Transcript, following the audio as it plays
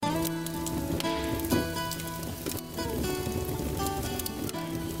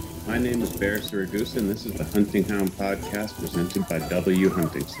My name is Bear Saragusa, and this is the Hunting Hound Podcast presented by W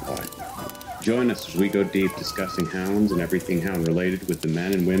Hunting Supply. Join us as we go deep discussing hounds and everything hound related with the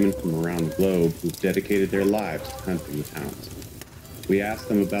men and women from around the globe who've dedicated their lives to hunting with hounds. We ask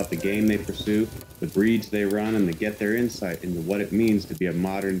them about the game they pursue, the breeds they run, and they get their insight into what it means to be a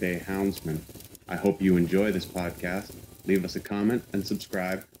modern-day houndsman. I hope you enjoy this podcast. Leave us a comment and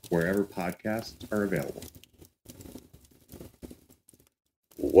subscribe wherever podcasts are available.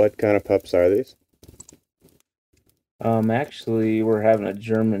 What kind of pups are these? Actually, we're having a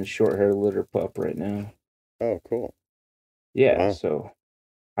German short-haired litter pup right now. Oh, cool. Yeah, Wow. so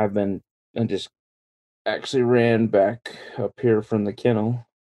I just actually ran back up here from the kennel.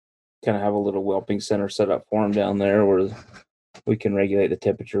 Kind of have a little whelping center set up for him down there where we can regulate the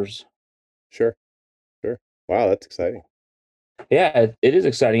temperatures. Sure. Wow, that's exciting. Yeah, it is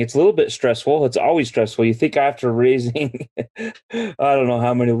exciting. It's a little bit stressful. It's always stressful. You think after raising, I don't know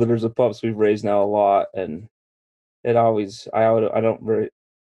how many litters of pups we've raised now, a lot, and I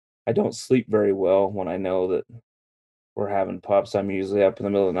don't sleep very well when I know that we're having pups. I'm usually up in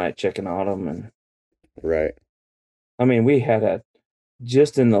the middle of the night checking on them, and Right. I mean, we had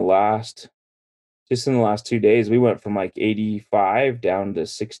just in the last 2 days, we went from like 85 down to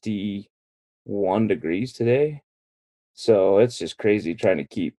 61 degrees today. So it's just crazy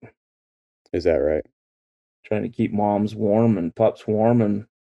Is that right? trying to keep moms warm and pups warm, and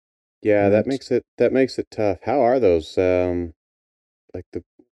Yeah, and that it's makes it tough. How are those like the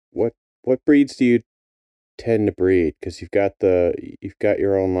what what breeds do you tend to breed? Because you've got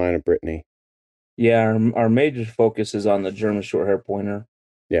your own line of Brittany. yeah, our major focus is on the German Shorthair Pointer,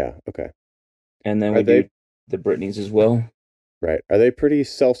 Yeah, okay. and then Are we they do the Brittany's as well. right? Are they pretty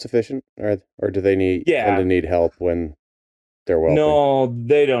self-sufficient or do they tend to Yeah, need help when they're whelping? no,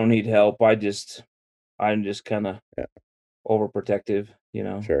 they don't need help. I'm just kind of Yeah, overprotective, you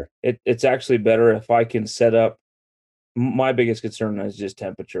know. sure. It's actually better if I can set up. My biggest concern is just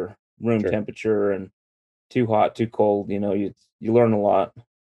temperature, room Sure. temperature, and too hot, too cold. You know, you learn a lot.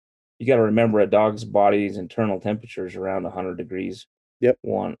 You got to remember a dog's body's internal temperature is around 100 degrees, Yep.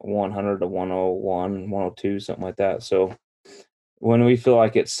 100 to 101, 102, something like that. So when we feel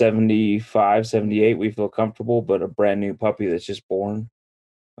like it's 75, 78, we feel comfortable. But a brand new puppy that's just born,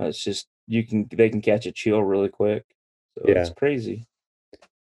 it's just they can catch a chill really quick. So it's Yeah. crazy.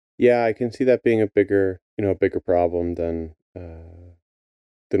 Yeah, I can see that being a bigger problem than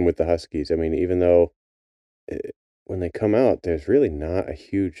with the Huskies. I mean, even though when they come out, there's really not a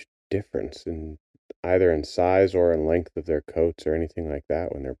huge difference in either in size or in length of their coats or anything like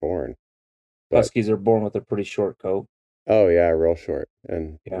that when they're born. But Huskies are born with a pretty short coat. oh yeah, real short.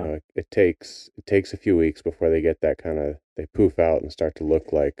 And Yeah. it takes a few weeks before they get that kind of they poof out and start to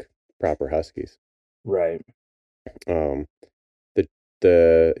look like proper Huskies. Right. Um,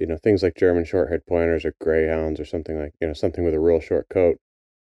 the things like German Shorthaired Pointers or Greyhounds or something like something with a real short coat.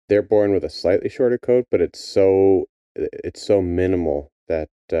 They're born with a slightly shorter coat, but it's so minimal that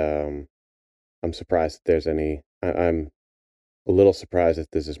I'm surprised that there's any. I'm a little surprised that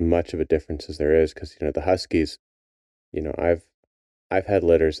there's as much of a difference as there is because the Huskies. I've had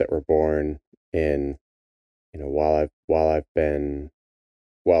litters that were born in while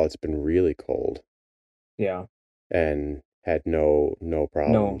it's been really cold Yeah. and had no No,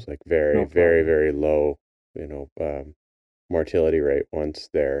 problems, like very no very problem. very low mortality rate once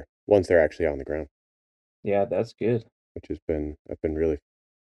they're actually on the ground, Yeah, that's good. which has been I've been really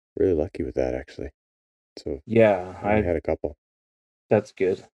lucky with that actually. So Yeah, I only had a couple. that's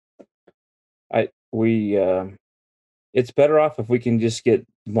good. I we It's better off if we can just get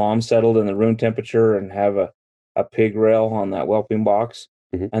mom settled in the room temperature and have a pig rail on that whelping box,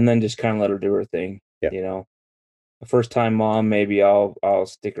 Hmm. and then just kind of let her do her thing. Yeah. You know, a first time mom, maybe I'll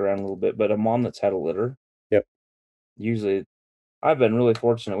stick around a little bit, but a mom that's had a litter, Yep. usually I've been really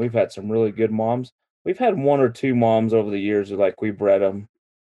fortunate. We've had some really good moms. We've had one or two moms over the years who like we bred them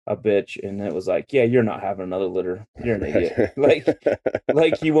a bitch, and it was like, yeah, you're not having another litter. You're an idiot. Right.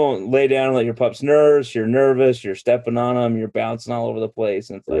 Like you won't lay down and let your pups nurse. You're nervous. You're stepping on them. You're bouncing all over the place,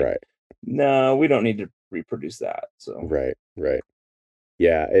 and it's like, Right. no, we don't need to reproduce that. So Right.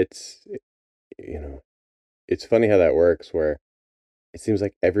 Yeah, you know, it's funny how that works where it seems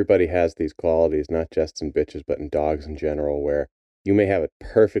like everybody has these qualities, not just in bitches, but in dogs in general, where you may have a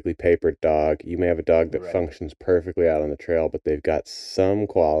perfectly papered dog, you may have a dog that right, functions perfectly out on the trail, but they've got some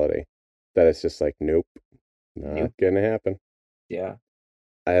quality that it's just like, nope, not nope, gonna happen. yeah,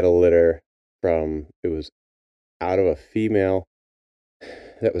 I had a litter it was out of a female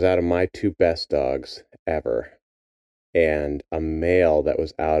that was out of my two best dogs ever, and a male that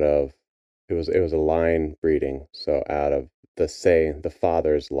was out of it was a line breeding, so out of the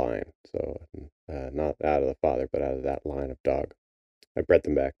father's line. So not out of the father, but out of that line of dog. I bred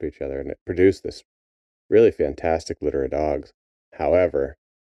them back to each other, and it produced this really fantastic litter of dogs. However,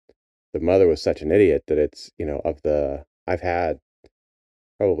 the mother was such an idiot that it's, I've had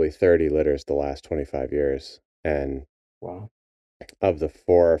probably 30 litters the last 25 years. And Wow. of the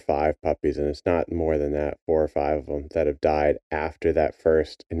 4 or 5 puppies, and it's not more than that, 4 or 5 of them that have died after that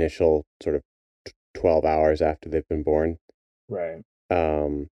first initial sort of 12 hours after they've been born. Right.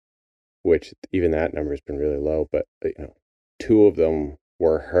 Which even that number has been really low, but 2 of them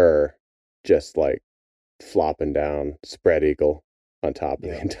were her just like flopping down spread eagle on top of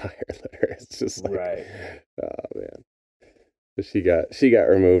the entire litter. It's just like, right. Oh man. But she got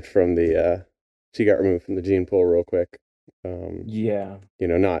removed from the gene pool real quick. Yeah.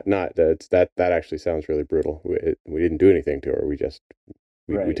 Not that actually sounds really brutal. We didn't do anything to her. We just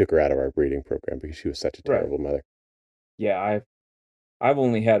we took her out of our breeding program because she was such a terrible mother. Yeah, I've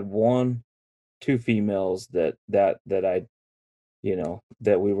only had 2 females that I,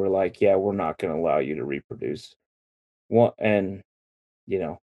 that we were like, yeah, we're not going to allow you to reproduce. One, and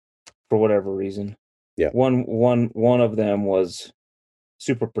for whatever reason, Yeah. One of them was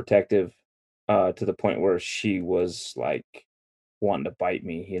super protective, to the point where she was like wanting to bite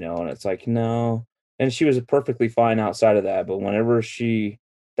me, and it's like, no. And she was perfectly fine outside of that, but whenever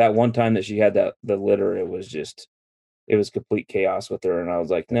that one time that she had the litter, it was complete chaos with her, and I was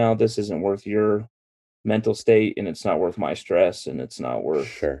like, no, this isn't worth your mental state, and it's not worth my stress, and it's not worth.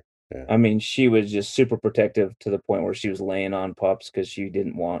 Sure. Yeah. I mean, she was just super protective to the point where she was laying on pups because she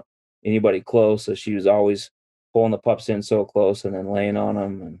didn't want anybody close, so she was always pulling the pups in so close and then laying on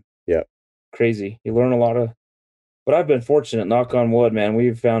them. And yeah, crazy. You learn a lot of. But I've been fortunate, knock on wood, man.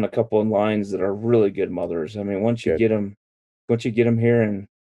 We've found a couple of lines that are really good mothers. I mean, once you get them here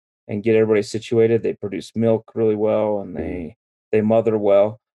and get everybody situated, they produce milk really well, and they mother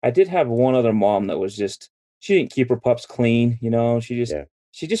well. I did have one other mom that was she didn't keep her pups clean,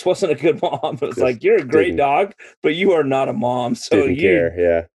 she just wasn't a good mom. It was like, you're a great dog, but you are not a mom. So didn't care.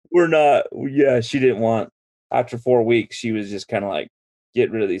 Yeah. We're not. Yeah. She didn't want, after 4 weeks, she was just kind of like,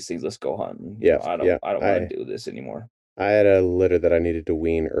 get rid of these things. Let's go hunting. I don't want to do this anymore. I had a litter that I needed to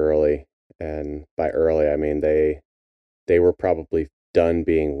wean early. And by early, I mean, they were probably done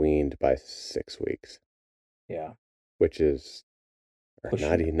being weaned by 6 weeks. Yeah. Which is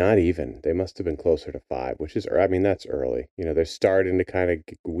not even. They must have been closer to 5, which is, I mean, that's early. They're starting to kind of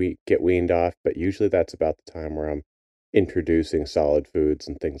get weaned off, but usually that's about the time where I'm introducing solid foods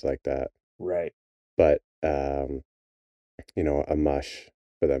and things like that. Right. But, a mush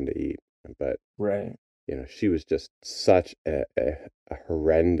for them to eat. But, right. She was just such a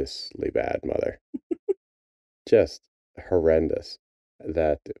horrendously bad mother. Just horrendous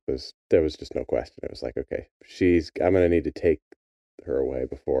that there was just no question. It was like, okay, I'm going to need to take her away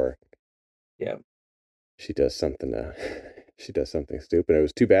before she does something stupid. It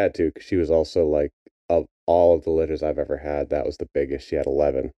was too bad too, because she was also like, of all of the litters I've ever had, that was the biggest. She had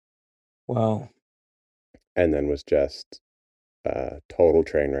 11. Wow. And then was just total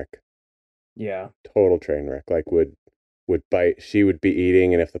train wreck. Yeah. Total train wreck. Like would bite. She would be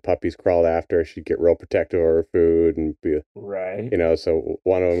eating, and if the puppies crawled after her, she'd get real protective of her food and be right. So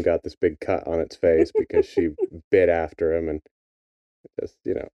one of them got this big cut on its face because she bit after him, and just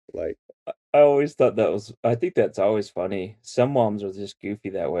like. I always thought I think that's always funny. Some moms are just goofy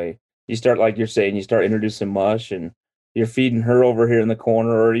that way. You start, like you're saying, you start introducing mush, and you're feeding her over here in the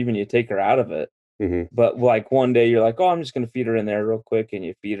corner, or even you take her out of it. Mm-hmm. But like one day you're like, oh, I'm just going to feed her in there real quick. And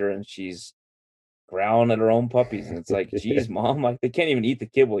you feed her and she's growling at her own puppies. And it's like, geez, mom, like they can't even eat the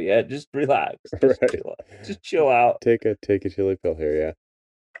kibble yet. Just relax. Just chill out. Take a chili pill here.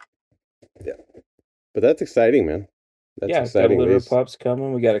 Yeah. But that's exciting, man. That's exciting. Got a litter of pups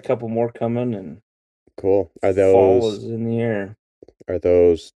coming. We got a couple more coming, and cool. Are those fall is in the air? Are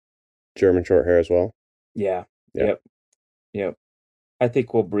those German short hair as well? Yeah. Yep. I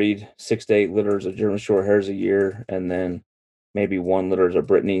think we'll breed 6 to 8 litters of German short hairs a year, and then maybe 1 litter of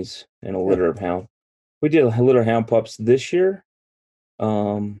Brittany's and a litter of hound. We did a litter of hound pups this year,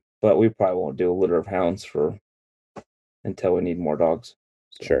 but we probably won't do a litter of hounds until we need more dogs.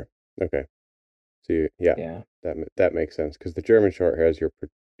 So. Sure. Okay. So that makes sense, because the German short hairs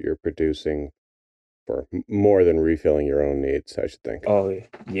you're producing for more than refilling your own needs, I should think. Oh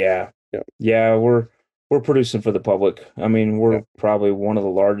yeah. Yeah, we're producing for the public. I mean, we're probably one of the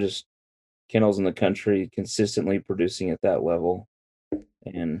largest kennels in the country, consistently producing at that level,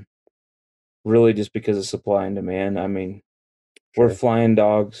 and really just because of supply and demand. I mean, we're flying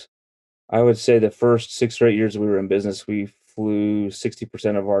dogs. I would say the first 6 or 8 years we were in business, we flew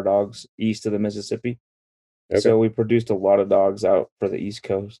 60% of our dogs east of the Mississippi. Okay. So we produced a lot of dogs out for the East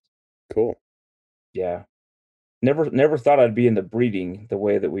Coast. Cool. Yeah. Never thought I'd be into breeding the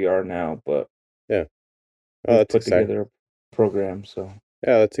way that we are now, but Yeah. Oh, we've that's put exciting. together a program, so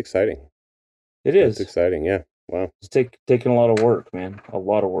Yeah, that's exciting. it That's is. exciting. Yeah. Wow. It's taking a lot of work, man. A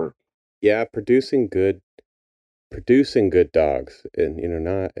lot of work. Yeah, producing good dogs, and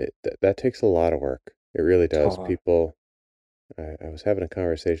not that takes a lot of work. It really does. Oh, People, I was having a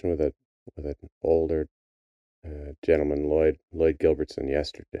conversation with an older gentleman, Lloyd Gilbertson,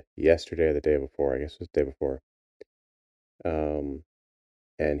 yesterday or the day before. I guess it was the day before. Um,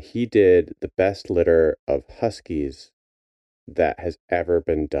 and he did the best litter of huskies that has ever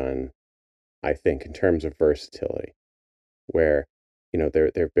been done, I think, in terms of versatility. Where,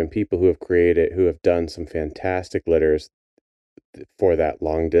 there have been people who have done some fantastic litters for that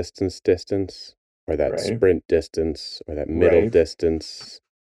long distance, or that right, sprint distance, or that middle right, distance,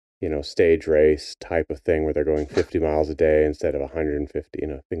 stage race type of thing where they're going 50 miles a day instead of 150,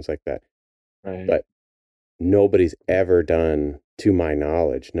 things like that. right. But nobody's ever done, to my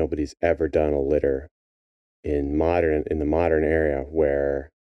knowledge, nobody's ever done a litter in the modern era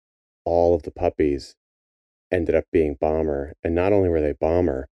where all of the puppies ended up being bomber. And not only were they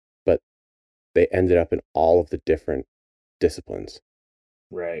bomber, but they ended up in all of the different disciplines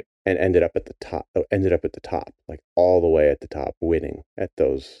Right. and ended up at the top, like all the way at the top, winning at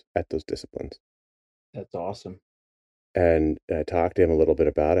those disciplines. That's awesome. And I talked to him a little bit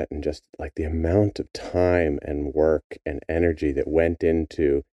about it, and just like the amount of time and work and energy that went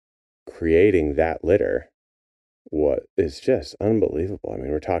into creating that litter, what is just unbelievable. I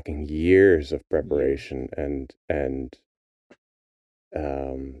mean, we're talking years of Years. preparation, and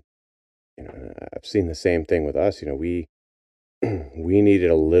um I've seen the same thing with us. We we needed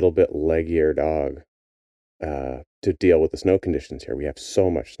a little bit leggier dog to deal with the snow conditions here. We have so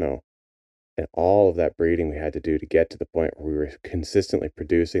much snow, and all of that breeding we had to do to get to the point where we were consistently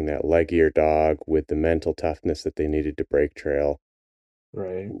producing that leggier dog with the mental toughness that they needed to break trail,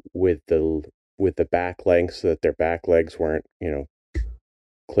 Right. with the back length, so that their back legs weren't,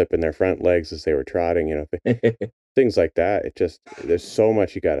 clipping their front legs as they were trotting, things like that. It just, there's so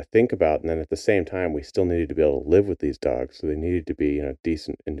much you got to think about. And then at the same time, we still needed to be able to live with these dogs. So they needed to be,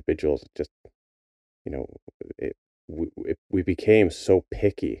 decent individuals. Just, you know, we became so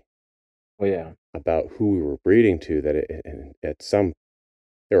picky Oh yeah. about who we were breeding to that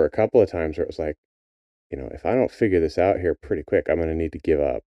there were a couple of times where it was like, if I don't figure this out here pretty quick, I'm going to need to give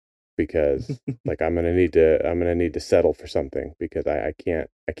up, because like I'm going to need to settle for something, because I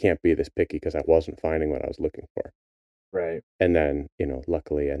can't be this picky, because I wasn't finding what I was looking for. Right. And then,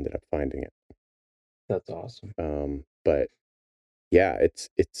 luckily ended up finding it. That's awesome. But yeah,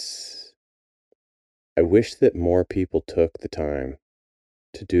 I wish that more people took the time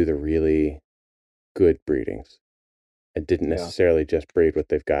to do the really good breedings, and didn't Yeah. necessarily just breed what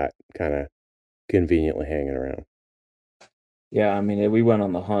they've got kind of conveniently hanging around. Yeah. I mean, we went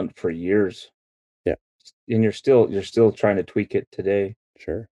on the hunt for years, Yeah, and you're still trying to tweak it today.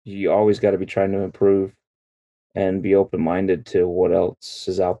 sure. You always got to be trying to improve and be open minded to what else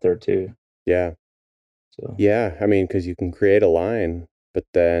is out there too. Yeah. So Yeah. I mean, because you can create a line, but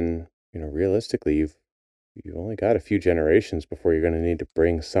then, realistically, you've only got a few generations before you're going to need to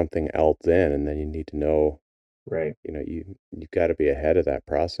bring something else in, and then you need to know, right. you've got to be ahead of that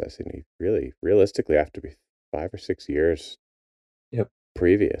process, and you really realistically have to be 5 or 6 years Yep.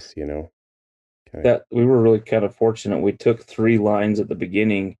 previous, kind of. That we were really kind of fortunate. We took 3 lines at the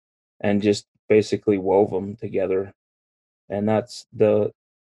beginning and just basically wove them together, and that's the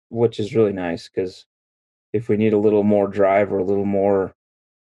which is really nice because if we need a little more drive or a little more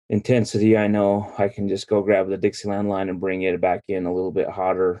intensity, I know I can just go grab the Dixieland line and bring it back in a little bit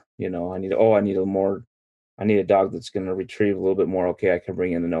hotter. I need a dog that's going to retrieve a little bit more. Okay, I can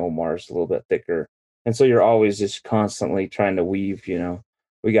bring in the Nomars a little bit thicker. And so you're always just constantly trying to weave.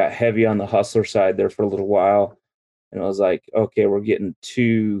 We got heavy on the hustler side there for a little while. And I was like, okay, we're getting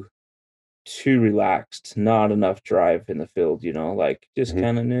too relaxed, not enough drive in the field, like just Mhm.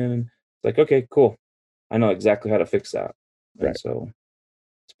 kind of like, okay, cool. I know exactly how to fix that. And Right. so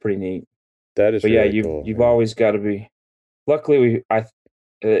it's pretty neat. That is But yeah, really you've cool. you've Yeah. always got to be. Luckily,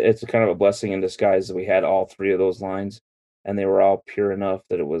 it's a kind of a blessing in disguise that we had all 3 of those lines, and they were all pure enough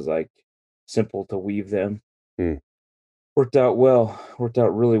that it was like simple to weave them. Hmm. Worked out well. Worked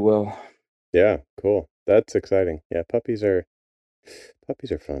out really well. Yeah, cool. That's exciting. Yeah, puppies are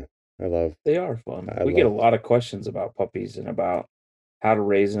fun. I love They are fun. I We get a love lot of questions about puppies and about how to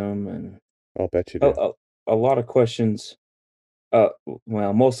raise them, and I'll bet you a, do. a lot of questions.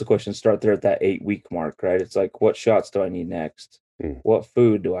 Well, most of the questions start there at that 8-week mark, right? It's like, what shots do I need next? Hmm. What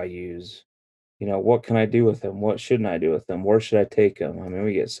food do I use? what can I do with them? What shouldn't I do with them? Where should I take them? I mean,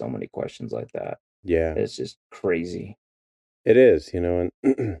 we get so many questions like that. Yeah, It's just crazy. it is, and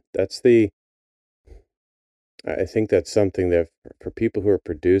I think that's something that for people who are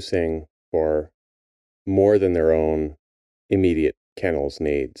producing for more than their own immediate kennels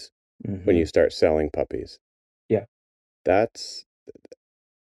needs, when you Hmm. start selling puppies, Yeah. that's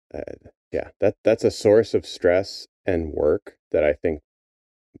uh, yeah, that's a source of stress and work that I think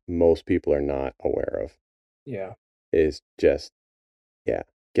most people are not aware of, Yeah. is just, yeah,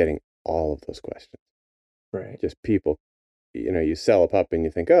 getting all of those questions. Right. Just people, you sell a pup and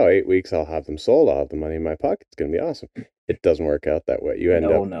you think, oh, 8 weeks, I'll have them sold. I'll have the money in my pocket. It's going to be awesome. It doesn't work out that way. You end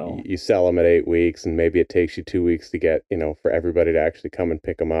No, up, no. you sell them at 8 weeks, and maybe it takes you 2 weeks to get, for everybody to actually come and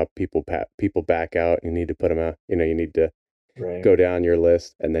pick them up. People back out. You need to put them out, you need to Right. go down your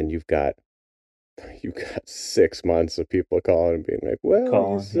list. And then you've got 6 months of people calling and being like, well,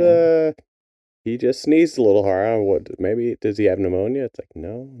 Colin. Yeah. he just sneezed a little hard. What, maybe, does he have pneumonia? It's like,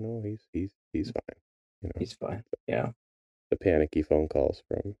 no, he's fine. He's fine. Yeah. The panicky phone calls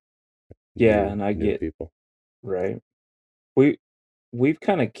from Yeah. new And I new get, people. right. We, we've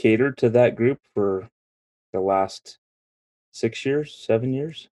kind of catered to that group for the last 6 years, 7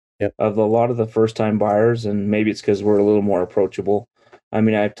 years Yep. of a lot of the first time buyers. And maybe it's because we're a little more approachable. I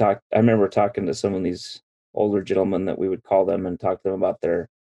mean, I remember talking to some of these older gentlemen that we would call them and talk to them about their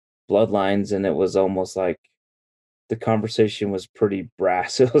bloodlines. And it was almost like the conversation was pretty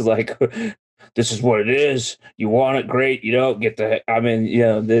brass. It was like, this is what it is. You want it, great. You don't get the, I mean,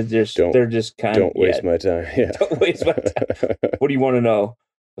 Don't they're just kind of, don't waste my time. Yeah. don't waste my time. What do you want to know?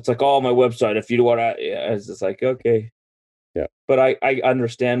 It's like, oh, my website. If you want to, yeah, it's just like, okay. Yeah. But I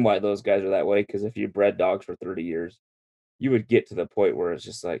understand why those guys are that way. Cause if you bred dogs for 30 years, you would get to the point where it's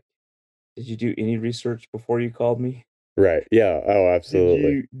just like, did you do any research before you called me? Right. Yeah. Oh,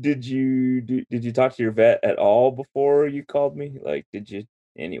 absolutely. Did you talk to your vet at all before you called me? Like, did you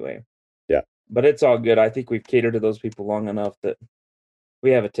anyway? Yeah. But it's all good. I think we've catered to those people long enough that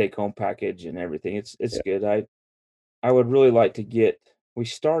we have a take home package and everything. It's Yeah. good. I would really like to get. We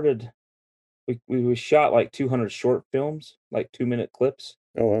started. We shot like 200 short films, like 2 minute clips,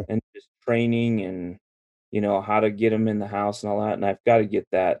 Oh, wow. and just training and how to get them in the house and all that. And I've got to get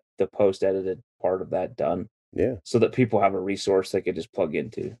the post edited part of that done Yeah. so that people have a resource they could just plug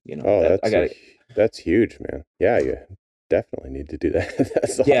into. Oh, That I got to. that's huge, man. Yeah, you definitely need to do that.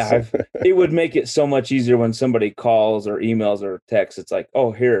 That's Yeah, awesome. it would make it so much easier when somebody calls or emails or texts. It's like,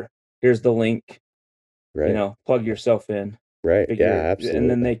 oh, here's the link. Right. Plug yourself in, Right. Yeah, figure, and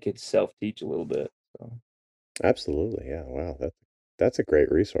then absolutely. they could self teach a little bit. So Absolutely. Yeah. Wow. That's a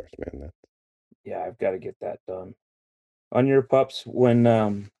great resource, man. yeah, I've got to get that done. On your pups, when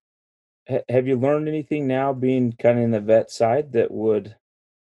have you learned anything now, being kind of in the vet side, that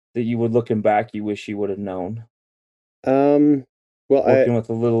you would looking back, you wish you would have known, Um, well, working with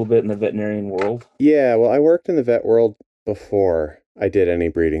a little bit in the veterinarian world? I worked in the vet world before I did any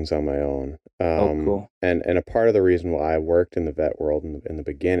breedings on my own. Oh, cool. And a part of the reason why I worked in the vet world in the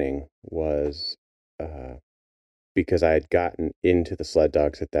beginning was, uh, because I had gotten into the sled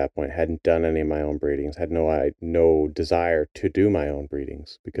dogs at that point, hadn't done any of my own breedings, had no desire to do my own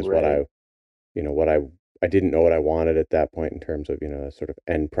breedings, because Right. what I didn't know what I wanted at that point in terms of, a sort of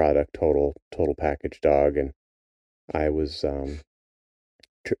end product, total package dog. And I was,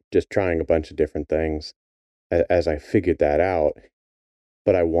 just trying a bunch of different things as I figured that out.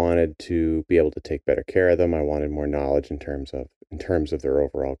 But I wanted to be able to take better care of them. I wanted more knowledge in terms of their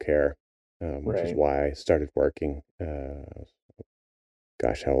overall care, which is Right. why I started working.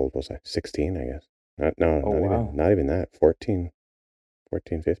 Gosh, how old was I? 16, I guess. No, Oh, wow. not even that. 14,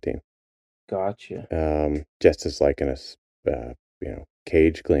 15. Gotcha. Just as like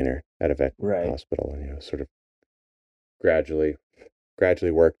cage cleaner at a vet Right. hospital, and sort of gradually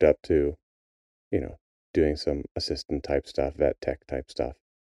worked up to, you know, doing some assistant type stuff, vet tech type stuff.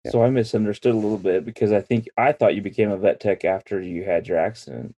 Yeah. So I misunderstood a little bit because I thought you became a vet tech after you had your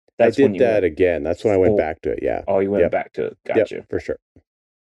accident. I That's when did you that went again. That's when I went full. back to it. Yeah. Oh, you went Yep. back to it. Yep, Gotcha. for sure.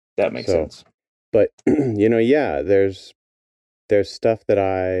 That makes So, sense. but yeah, there's stuff that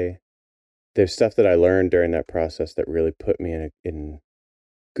I learned during that process that really put me in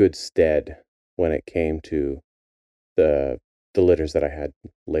good stead when it came to the litters that I had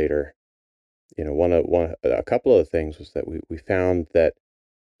later. A couple of the things was that we found that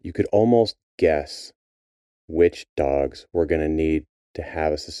you could almost guess which dogs were going to need to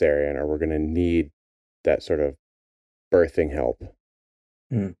have a cesarean, or were going to need that sort of birthing help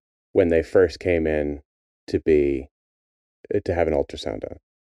Mm. when they first came in to have an ultrasound done.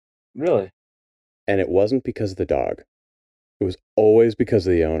 Really? And it wasn't because of the dog. It was always because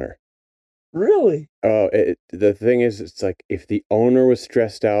of the owner. Really? Oh, the thing is, it's like if the owner was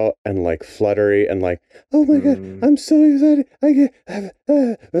stressed out and like fluttery and like, oh my God, Mm, I'm so excited. I get,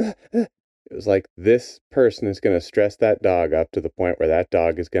 it was like this person is going to stress that dog up to the point where that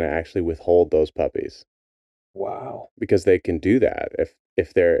dog is going to actually withhold those puppies wow. because they can do that. If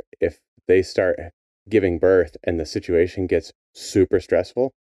they start giving birth and the situation gets super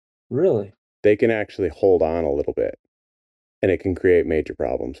stressful, Really? they can actually hold on a little bit and it can create major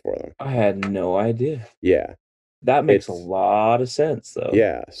problems for them. I had no idea. Yeah. That makes a It's lot of sense, though.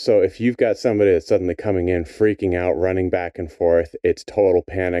 Yeah. So if you've got somebody that's suddenly coming in, freaking out, running back and forth, it's total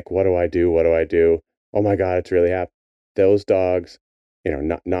panic. What do I do? What do I do? Oh my God, it's really happening. Those dogs,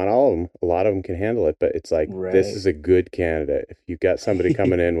 not all of them, a lot of them can handle it, but it's like this Right. is a good candidate. If you've got somebody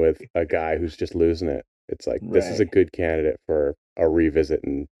coming in with a guy who's just losing it, it's like this is a Right. good candidate for a revisit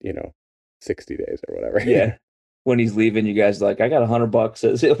in, 60 days or whatever. Yeah. When he's leaving, you guys are like, I got $100,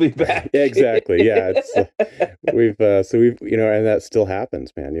 says he'll be Yeah, back. exactly. Yeah, it's we've and that still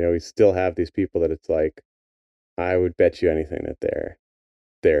happens, man. We still have these people that it's like I would bet you anything that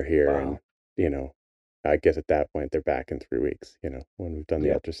they're here, and Wow. you know, I guess at that point they're back in 3 weeks. When we've done the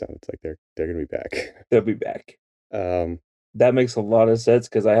Yep. ultrasound, it's like they're gonna be back. They'll be back. um, That makes a lot of sense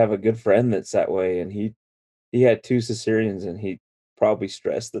because I have a good friend that's that way, and he had 2 cesareans, and he probably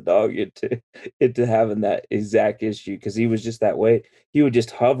stressed the dog into into having that exact issue because he was just that way. He would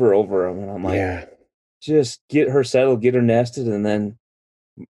just hover over him, and I'm like, yeah, "Just get her settled, get her nested, and then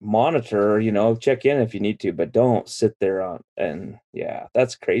monitor her, check in if you need to, but don't sit there on." And yeah,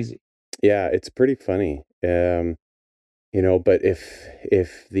 that's crazy. yeah, it's pretty funny. But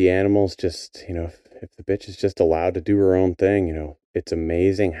if the animal's just, if the bitch is just allowed to do her own thing, it's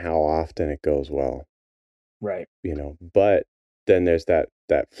amazing how often it goes well. Right. But then there's that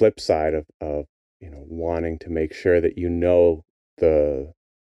flip side of wanting to make sure that the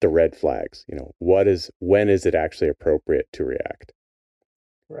the red flags. When is it actually appropriate to react?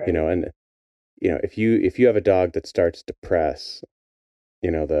 Right. And if you have a dog that starts to press,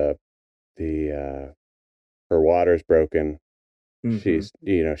 the her water's broken.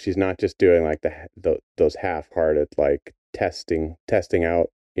 Mhm. She's not just doing like those half-hearted like testing out,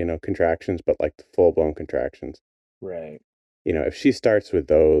 contractions, but like the full-blown contractions. Right. If she starts with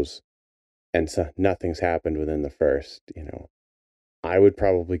those and so nothing's happened within the first, I would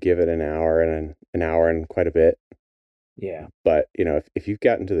probably give it an hour and quite a bit. Yeah. But, if you've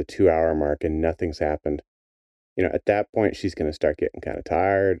gotten to the 2 hour mark and nothing's happened, at that point she's going to start getting kind of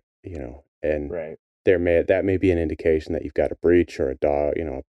tired, and Right. that may be an indication that you've got a breech or a dog,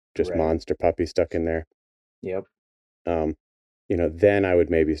 just Right. monster puppy stuck in there. Yep. Um, then I would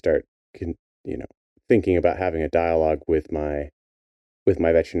maybe start, you know, thinking about having a dialogue with my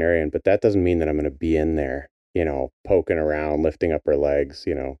veterinarian, but that doesn't mean that I'm going to be in there, poking around, lifting up her legs,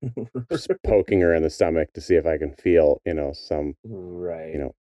 just poking her in the stomach to see if I can feel, some, you Right.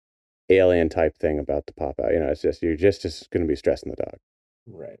 know, alien type thing about to pop out. It's just, you're just going to be stressing the dog.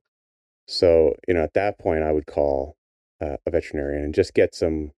 Right. So, at that point I would call a veterinarian and just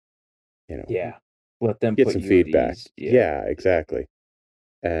you know, Yeah. Let them get put some you at feedback. ease. Yep. Yeah, exactly.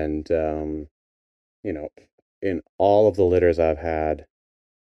 And, you know, in all of the litters I've had,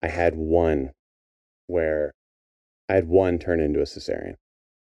 I had one where I had one turn into a cesarean,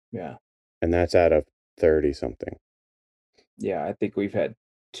 Yeah. and that's out of 30 something. Yeah, I think we've had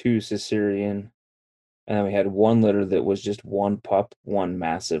 2 cesarean, and then we had 1 litter that was just 1 pup, 1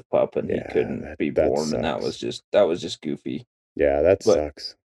 massive pup, and he Yeah, couldn't be that born, and sucks. that was just goofy. Yeah, that But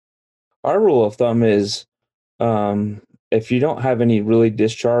sucks. our rule of thumb is, um, if you don't have any really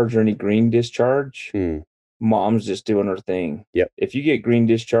discharge or any green discharge, Hmm. mom's just doing her thing. Yep, If you get green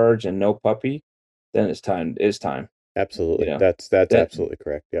discharge and no puppy, then it's time, you absolutely. know? That's That absolutely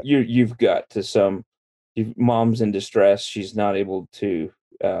correct. Yep. you've got to some mom's in distress, she's not able to,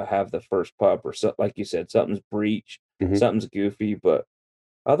 have the first pup or so like you said, something's breached, Hmm. something's goofy, but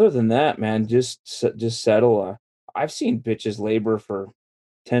other than that, man, just settle, I've seen bitches labor for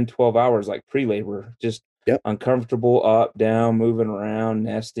 10, 12 hours, like pre-labor, just Yep. uncomfortable, up, down, moving around,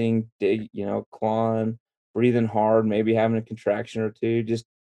 nesting, clawing, breathing hard, maybe having a contraction or 2, just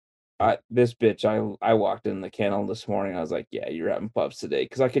this bitch, I walked in the kennel this morning, I was like, "Yeah, you're having pups today,"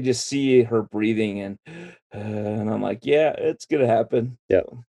 because I could just see her breathing and I'm like, "Yeah, it's gonna happen." Yep.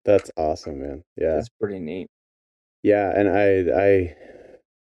 So, That's awesome, man. Yeah. it's pretty neat. Yeah, and I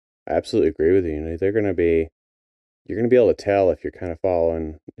absolutely agree with you. You're gonna be able to tell if you're kind of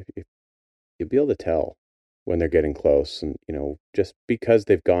following. If you'll be able to tell when they're getting close, and just because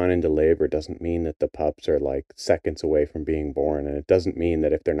they've gone into labor doesn't mean that the pups are like seconds away from being born, and it doesn't mean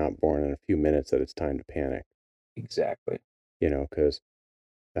that if they're not born in a few minutes that it's time to panic. Exactly. Because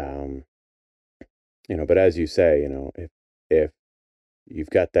um, But as you say, if you've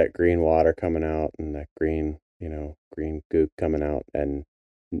got that green water coming out and that green goop coming out and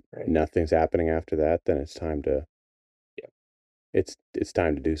Right. nothing's happening after that, then it's time to Yeah. it's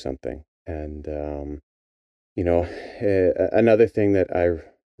time to do something. And another thing that I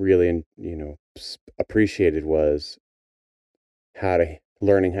really appreciated was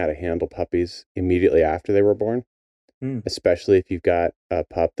learning how to handle puppies immediately after they were born, Mm. especially if you've got a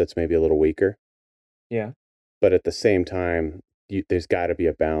pup that's maybe a little weaker. Yeah. But at the same time, there's got to be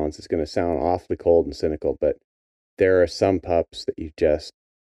a balance. It's going to sound awfully cold and cynical, but there are some pups that you just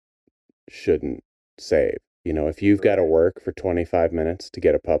shouldn't save. If you've got to Right. work for 25 minutes to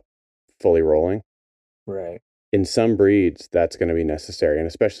get a pup fully rolling, Right. in some breeds, that's going to be necessary. And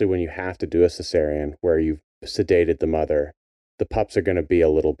especially when you have to do a cesarean where you've sedated the mother, the pups are going to be a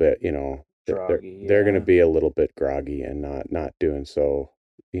little bit, Droggy. they're going to Yeah. be a little bit groggy and not doing so,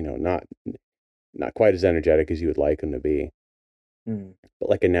 not quite as energetic as you would like them to be. Mm. But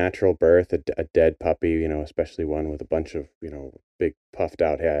like a natural birth, a dead puppy, especially one with a bunch of, big puffed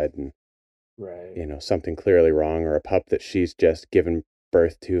out head and, Right. something clearly wrong, or a pup that she's just given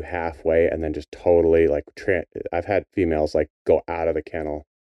birth to halfway and then just totally like, I've had females like go out of the kennel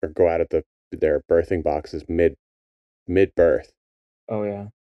or go out of their birthing boxes mid birth Oh yeah.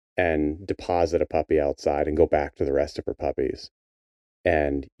 and deposit a puppy outside and go back to the rest of her puppies.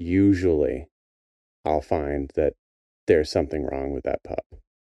 And usually I'll find that there's something wrong with that pup.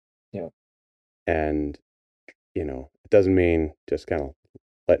 Yeah. And it doesn't mean just kind of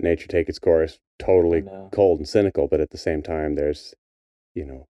let nature take its course, I totally know. cold and cynical, but at the same time, there's, you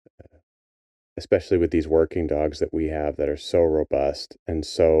know, especially with these working dogs that we have that are so robust and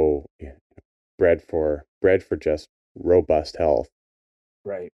so bred for just robust health.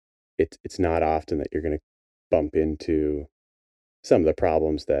 Right. It's not often that you're going to bump into some of the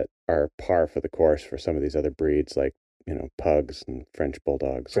problems that are par for the course for some of these other breeds, like pugs and French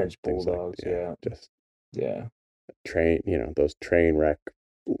bulldogs and French things like bulldogs. yeah, Yeah. just Yeah. those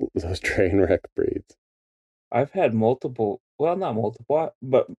train wreck breeds. I've had multiple. Well, not multiple,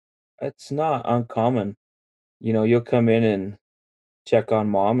 but it's not uncommon. You'll come in and check on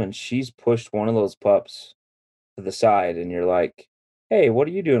mom, and she's pushed one of those pups to the side, and you're like, "Hey, what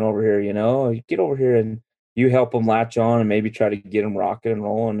are you doing over here? Get over here," and you help them latch on and maybe try to get them rocking and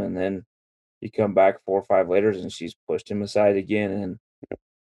rolling, and then you come back 4 or 5 later, and she's pushed him aside again, and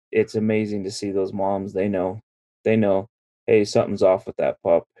it's amazing to see those moms. They know, "Hey, something's off with that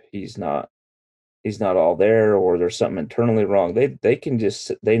pup. He's not all there, or there's something internally wrong." They can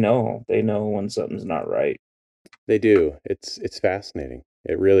just they know when something's not right. They do. It's fascinating.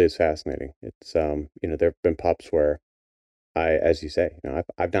 It really is fascinating. It's there've been pups where as you say,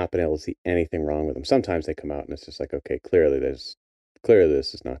 I've not been able to see anything wrong with them. Sometimes they come out and it's just like, okay, clearly this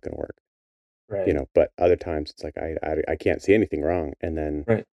is not going to work. Right, But other times it's like I can't see anything wrong. And then,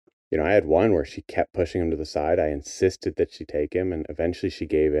 right, I had one where she kept pushing him to the side. I insisted that she take him, and eventually she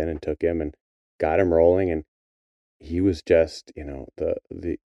gave in and took him and got him rolling. And he was just,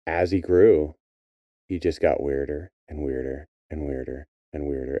 the as he grew, he just got weirder and weirder and weirder and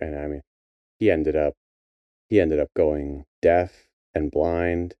weirder. And I mean, he ended up going deaf and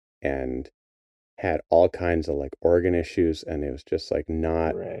blind and had all kinds of like organ issues, and it was just like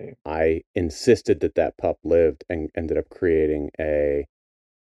not. right, I insisted that that pup lived and ended up creating a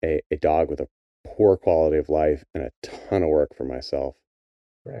dog with a poor quality of life and a ton of work for myself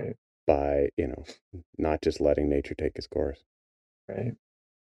right, by not just letting nature take its course. right.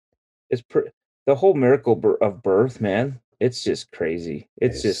 The whole miracle of birth, man. It's just crazy. It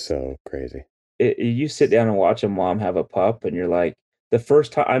It's is just so crazy. you sit down and watch a mom have a pup, and you're like, the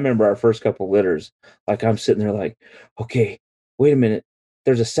first time I remember our first couple litters, like I'm sitting there like, okay, wait a minute,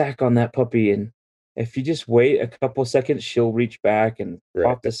 there's a sack on that puppy, and if you just wait a couple seconds, she'll reach back and Right.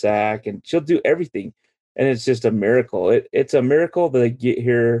 pop the sack, and she'll do everything, and it's just a miracle. It's a miracle that they get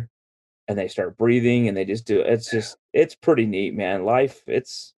here and they start breathing and they just do it. It's pretty neat, man. Life,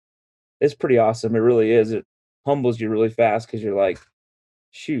 it's pretty awesome. It really is. It humbles you really fast because you're like,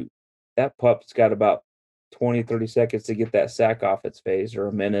 shoot, that pup's got about 20, 30 seconds to get that sack off its face, or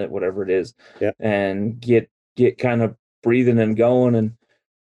a minute, whatever it is, Yeah. and get kind of breathing and going. And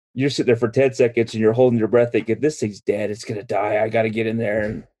you're sitting there for 10 seconds and you're holding your breath thinking, this thing's dead. It's gonna die. I gotta get in there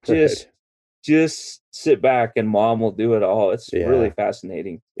and Right. just sit back and mom will do it all. It's really Yeah.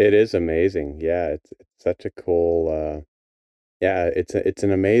 fascinating. It is amazing. Yeah, it's such a cool yeah, it's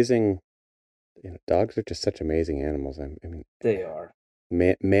an amazing, dogs are just such amazing animals. I mean, They are.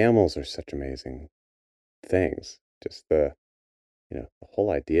 mammals are such amazing things. Just the whole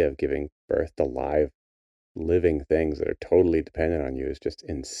idea of giving birth to live living things that are totally dependent on you is just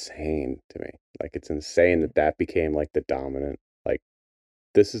insane to me. Like it's insane that that became like the dominant, like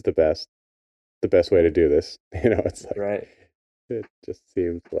this is the best way to Yeah. do this. It's like Right. it just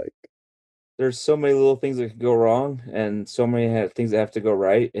seems like There's so many little things that could go wrong and so many things that have to go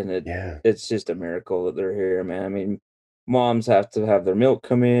right, and yeah, it's just a miracle that they're here, man. I mean, moms have to have their milk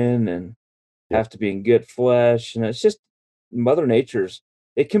come in and yep. have to be in good flesh, and it's just Mother Nature's.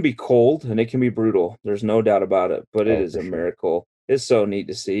 It can be cold and it can be brutal. There's no doubt about it, but it Oh, is for a sure. miracle. It's so neat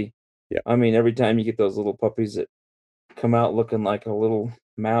to see. Yep. I mean, every time you get those little puppies that come out looking like a little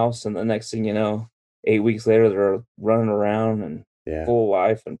mouse, and the next thing you know, 8 weeks later, they're running around and Yeah. full of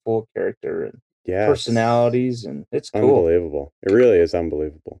life and full of character and Yeah, it's personalities, and it's cool. unbelievable. It really is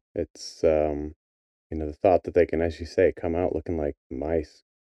unbelievable. It's the thought that they can, as you say, come out looking like mice,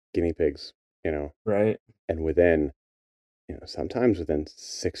 guinea pigs, you know, Right? and within, sometimes within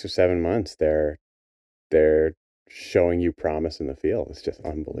 6 or 7 months, they're showing you promise in the field. It's just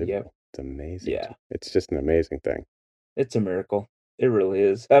Yep. unbelievable. It's amazing. Yeah. It's just an amazing thing. It's a miracle. It really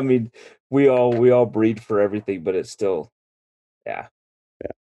is. I mean, we all breed for everything, but it's still, yeah.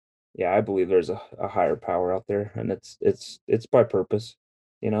 Yeah. Yeah, I believe there's a higher power out there, and it's by purpose.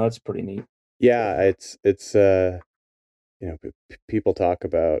 It's pretty neat. Yeah, it's people talk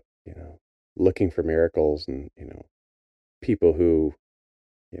about, looking for miracles and, people who,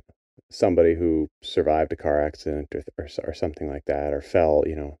 somebody who survived a car accident or something like that, or fell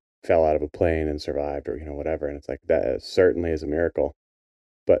out of a plane and survived, or, whatever. And it's like, that certainly is a miracle.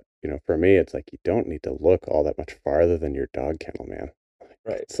 But, for me, it's like, you don't need to look all that much farther than your dog kennel, man.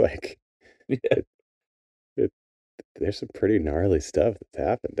 Right. It's like, Yeah. it, it, there's some pretty gnarly stuff that's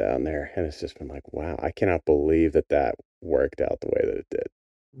happened down there. And it's just been like, wow, I cannot believe that that worked out the way that it did.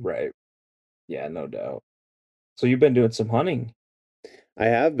 Right. Yeah, no doubt. So you've been doing some hunting. I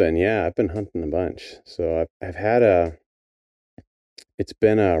have been, yeah, I've been hunting a bunch. So I've had it's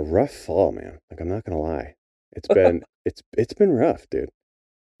been a rough fall, man. Like I'm not gonna lie. It's been rough, dude.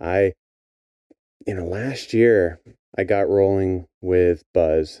 I last year I got rolling with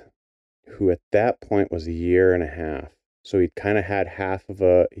Buzz, who at that point was a year and a half. So he'd kind of had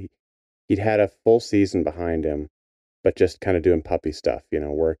he'd had a full season behind him, but just kind of doing puppy stuff,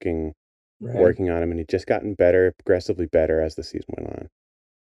 Right. working on him, and he'd just gotten better, progressively better as the season went on.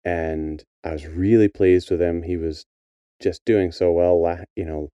 And I was really pleased with him. He was just doing so well.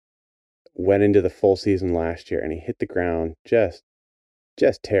 Went into the full season last year, and he hit the ground just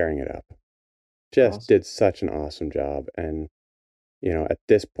tearing it up. Just Awesome. did such an awesome job. And at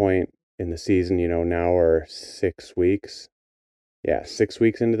this point in the season, now we're 6 weeks. Yeah, 6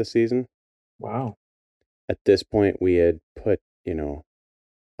 weeks into the season. Wow. At this point, we had put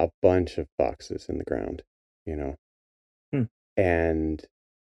a bunch of boxes in the ground. You know, Hmm. and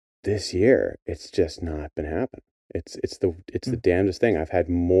this year it's just not been happening. It's the Hmm. damnedest thing. I've had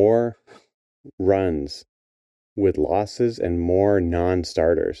more runs with losses and more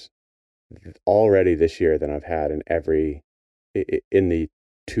non-starters already this year than I've had in the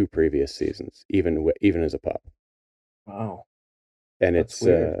two previous seasons, even as a pup. Wow. And That's it's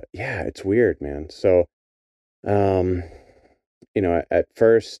weird. yeah, it's weird, man. So, um, at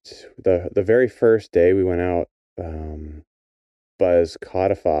first, the very first day we went out, Buzz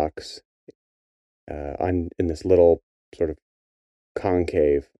caught a fox on in this little sort of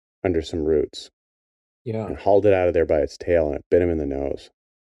concave under some roots Yeah. and hauled it out of there by its tail, and it bit him in the nose.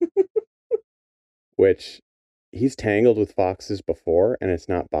 Which he's tangled with foxes before and it's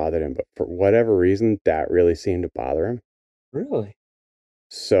not bothered him, but for whatever reason, that really seemed to bother him. Really?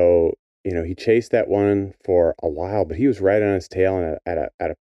 So, he chased that one for a while, but he was right on his tail, and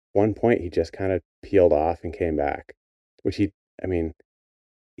at one point, he just kind of peeled off and came back, which I mean,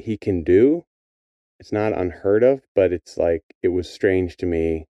 he can do. It's not unheard of, but it's like, it was strange to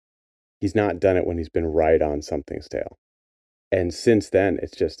me. He's not done it when he's been right on something's tail. And since then,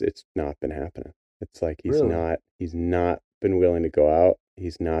 it's not been happening. It's like Really? he's not been willing to go out.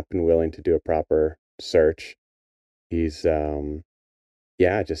 He's not been willing to do a proper search. He's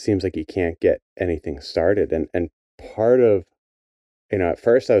yeah, it just seems like he can't get anything started. And part of, at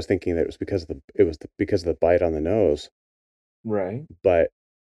first I was thinking that because of the bite on the nose, Right. but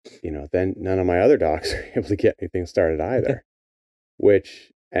then none of my other dogs are able to get anything started either.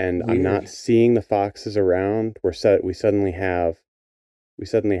 And I'm not Weird. seeing the foxes around. We suddenly have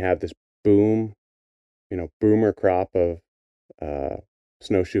this boom, boomer crop of uh,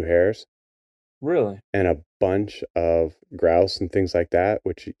 snowshoe hares Really? and a bunch of grouse and things like that,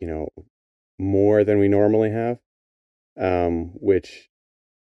 which, more than we normally have. Which,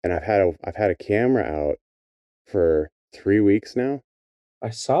 and I've had a camera out for 3 weeks now. I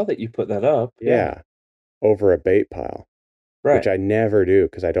saw that you put that up. Yeah. Yeah. over a bait pile, which Right. I never do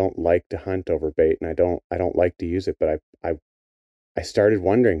because I don't like to hunt over bait and I don't like to use it. But I started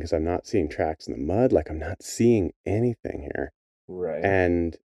wondering because I'm not seeing tracks in the mud, like I'm not seeing anything here. Right.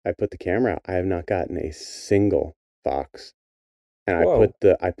 And I put the camera out. I have not gotten a single fox. And Whoa.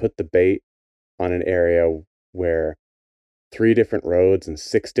 I put the bait on an area where 3 different roads and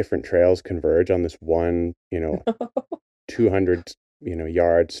 6 different trails converge on this one, 200,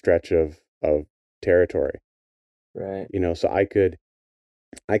 yard stretch of territory. Right. So I could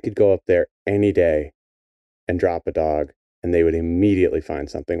go up there any day and drop a dog and they would immediately find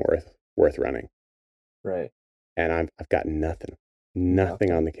something worth running. Right. And I've got nothing on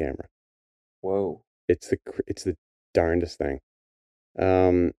Nothing. the camera. Whoa. It's the darndest thing.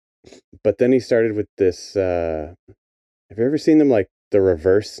 But then he started with this. Have you ever seen them like the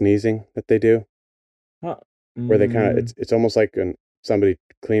reverse sneezing that they do, Huh. where they kind of Mm, it's almost like somebody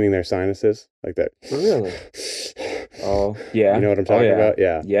cleaning their sinuses like that. really? Oh, You yeah. know what I'm Oh, talking yeah. about?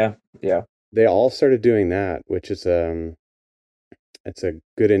 Yeah. Yeah. Yeah. They all started doing that, which is it's a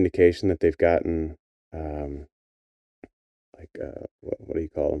good indication that they've gotten um like what do you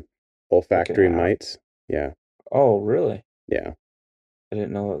call them? Like an Olfactory app. mites. Yeah. Oh, really? Yeah. I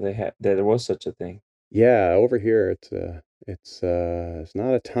didn't know that that there was such a thing. Yeah, over here it's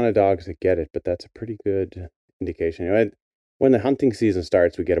not a ton of dogs that get it, but that's a pretty good indication. When the hunting season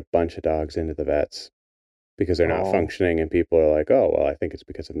starts, we get a bunch of dogs into the vets because they're not Oh, functioning, and people are like, "Oh, well, I think it's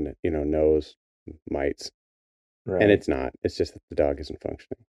because of nose mites," and right. it's not. It's just that the dog isn't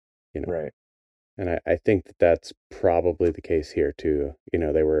functioning, you know. Right. And I think that that's probably the case here too.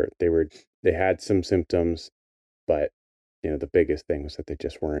 They had some symptoms, but the biggest thing was that they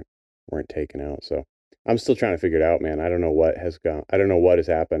just weren't taken out. So I'm still trying to figure it out, man. I don't know what has gone. I don't know what has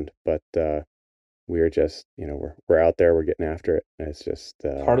happened, but we're just we're out there. We're getting after it. And it's just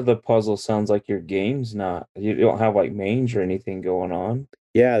Part of the puzzle sounds like your game's not, you don't have like mange or anything going on.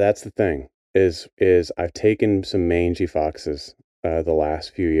 yeah. That's the thing is I've taken some mangy foxes the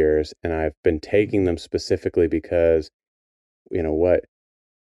last few years, and I've been taking Mhm. them specifically because what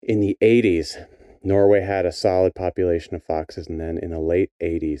in the 80s Norway had a solid population of foxes, and then in the late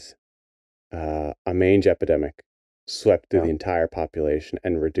 80s a mange epidemic swept through Yeah. the entire population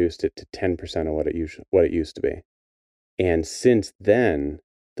and reduced it to 10% of what it used to be. And since then,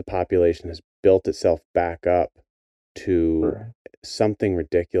 the population has built itself back up to Right. something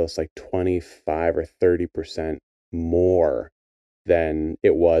ridiculous like 25 or 30% more than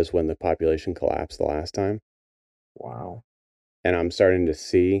it was when the population collapsed the last time. Wow. And I'm starting to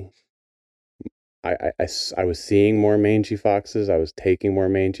see I was seeing more mangy foxes. I was taking more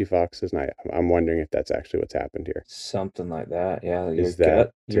mangy foxes, and I'm wondering if that's actually what's happened here. Something like that. Yeah. Is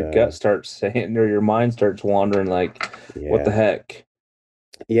that Your gut starts saying, or your mind starts wandering like, what the yeah, heck?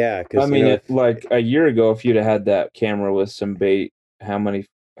 yeah, I because mean, like a year ago, if you'd have had that camera with some bait, how many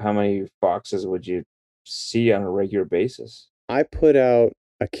foxes would you see on a regular basis? I put out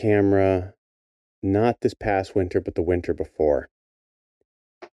a camera not this past winter, but the winter before,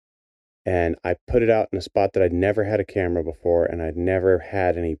 and I put it out in a spot that I'd never had a camera before, and I'd never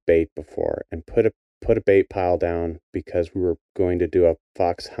had any bait before, and put a bait pile down because we were going to do a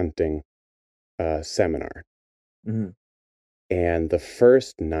fox hunting seminar. Mhm. And the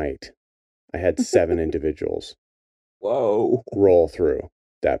first night, I had 7 individuals Whoa. roll through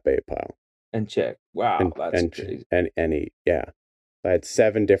that bait pile And check. Wow, and that's crazy. eat. Yeah, I had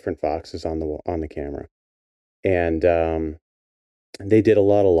 7 different foxes on the camera, and they did a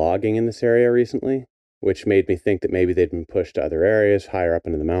lot of logging in this area recently, which made me think that maybe they'd been pushed to other areas higher up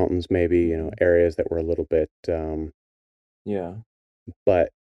into the mountains, maybe Mhm. areas that were a little bit. Yeah.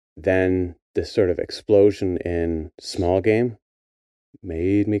 But then this sort of explosion in small game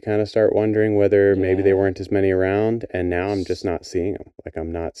made me kind of start wondering whether maybe they Yeah. weren't as many around, and now I'm just S- not seeing them. Like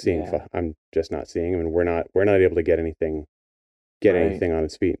Yeah. I'm just not seeing them, and we're not able to get Right. anything on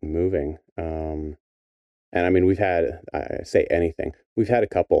its feet and moving. And I mean, I say anything, we've had a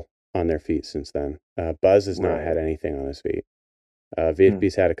couple on their feet since then. Buzz has not had Right. anything on his feet. Hmm.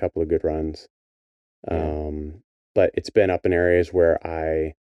 VHB's had a couple of good runs, Yeah. um, but it's been up in areas where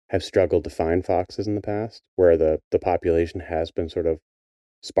I have struggled to find foxes in the past, where the population has been sort of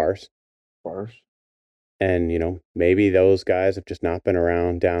sparse. Sparse. And, maybe those guys have just not been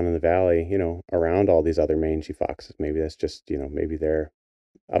around down in the valley, around all these other mangy foxes. Maybe that's just, maybe they're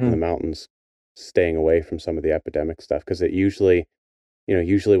up in the Hmm. mountains staying away from some of the epidemic stuff. Because usually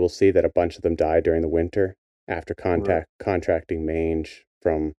we'll see that a bunch of them die during the winter after Right. contracting mange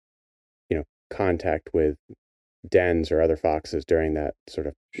from, contact with dens or other foxes during that sort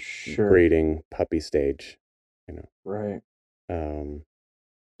of Sure. breeding puppy stage, you know. Right. Um,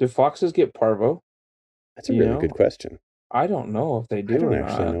 Do foxes get parvo? That's a really good question. I don't know if they I do don't or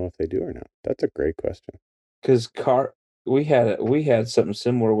actually not. know if they do or not. That's a great question. Because we had something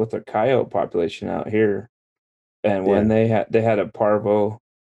similar with the coyote population out here, and when Yeah. they had a parvo,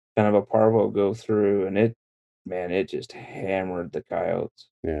 kind of a parvo go through, and it just hammered the coyotes,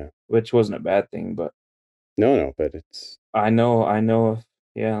 Yeah. which wasn't a bad thing, but No, but it's I know if,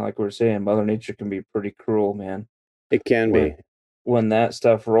 yeah, like we are saying, Mother Nature can be pretty cruel, man. it can When be. when that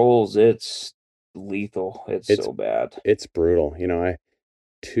stuff rolls, it's lethal. It's It's so bad. it's brutal.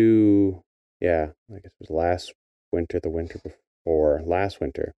 Two yeah, I guess it was the winter before last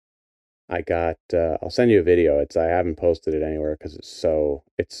winter. I got I'll send you a video. I haven't posted it anywhere because it's so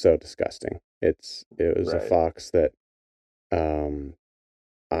disgusting. It was a Right. fox that um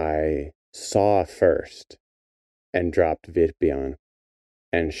I saw first and dropped Vitby on,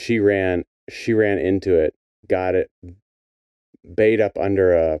 and she ran into it, got it bait up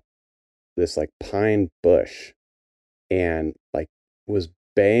under this like pine bush, and like was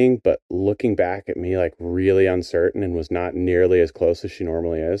baying but looking back at me like really uncertain, and was not nearly as close as she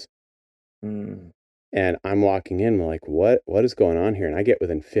normally is. Mm. And I'm walking in, I'm like, what is going on here? And I get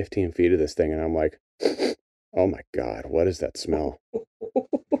within 15 feet of this thing, and I'm like, oh my God, what is that smell?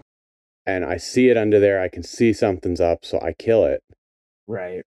 And I see it under there. I can see something's up, so I kill it.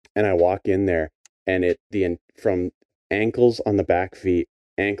 Right. And I walk in there, and from ankles on the back feet,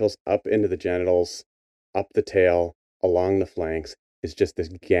 ankles up into the genitals, up the tail, along the flanks, is just this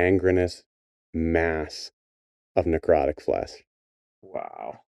gangrenous mass of necrotic flesh,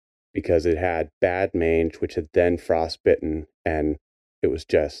 Wow. because it had bad mange, which had then frostbitten, and it was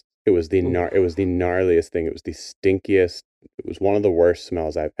the gnarliest thing. It was the stinkiest. It was one of the worst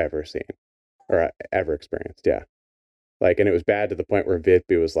smells I've ever seen or ever experienced. Yeah, like, and it was bad to the point where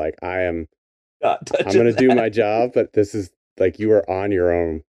Vitby was like, Not I'm gonna touching do my that. job, but this is like, you are on your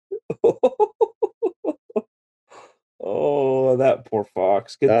own. Oh, that poor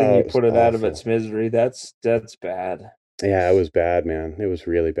fox. Good thing Oh, you it was put it out of its awful. misery. That's bad. Yeah, it was bad, man. It was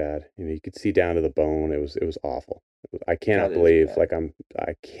really bad. You could see down to the bone. It was awful. I cannot That is believe, bad.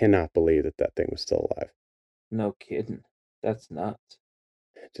 I cannot believe that thing was still alive. No kidding. That's nuts.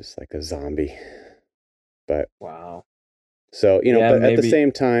 Just like a zombie. But Wow. so, Yeah, but at the maybe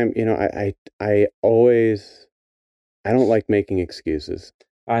same time, I always, I don't like making excuses.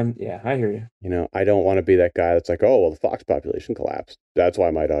 I hear you. I don't want to be that guy that's like, oh, well, the fox population collapsed. That's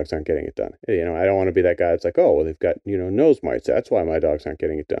why my dogs aren't getting it done. I don't want to be that guy that's like, oh, well, they've got, nose mites. That's why my dogs aren't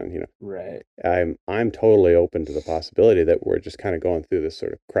getting it done. Right. I'm totally open to the possibility that we're just kind of going through this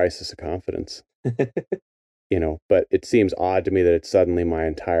sort of crisis of confidence. But it seems odd to me that it's suddenly my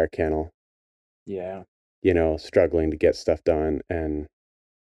entire kennel, Yeah. struggling to get stuff done. And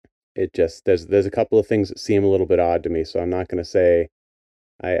it just, there's a couple of things that seem a little bit odd to me. So I'm not going to say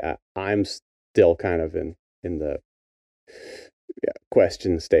I'm still kind of in the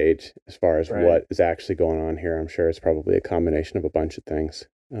question stage as far as Right. what is actually going on here. I'm sure it's probably a combination of a bunch of things.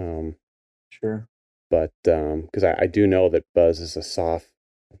 Sure. But because I do know that Buzz is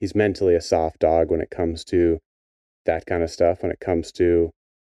he's mentally a soft dog when it comes to that kind of stuff, when it comes to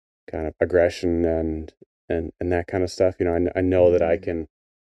kind of aggression and that kind of stuff. I know that I can,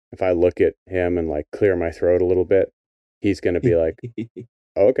 if I look at him and like clear my throat a little bit, he's going to be like,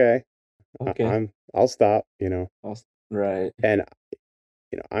 okay, Okay. I'll stop, Right. and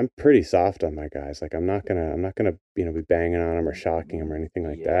I'm pretty soft on my guys. Like, I'm not gonna be banging on him or shocking him or anything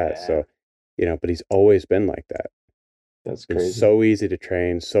like that. Yeah. So, but he's always been like that. That's Been crazy. so easy to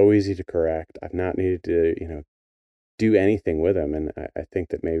train, so easy to correct. I've not needed to, do anything with him. And I think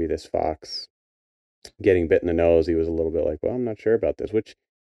that maybe this fox getting bit in the nose, he was a little bit like, well, I'm not sure about this, which,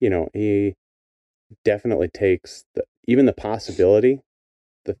 he definitely takes even the possibility,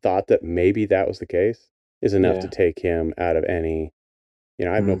 the thought that maybe that was the case is enough to Yeah. take him out of any,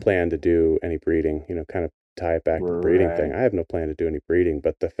 I have no Mm. plan to do any breeding, kind of tie it back to the breeding thing. Right. I have no plan to do any breeding,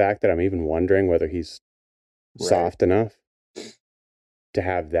 but the fact that I'm even wondering whether he's Right. soft enough to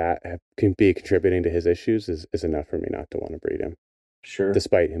have that can be contributing to his issues is enough for me not to want to breed him, Sure.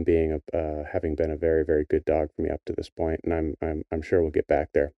 despite him being having been a very, very good dog for me up to this point. And I'm sure we'll get back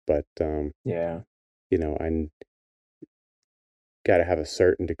there, but Yeah. I got to have a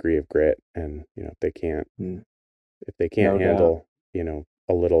certain degree of grit, and Mm. if they can't No doubt. handle,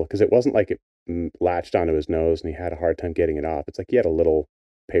 a little, because it wasn't like it latched onto his nose and he had a hard time getting it off. It's like he had a little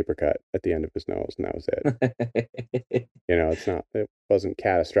paper cut at the end of his nose, and that was it. It wasn't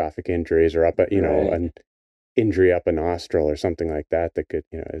catastrophic injuries or Right. an injury up a nostril or something like that could,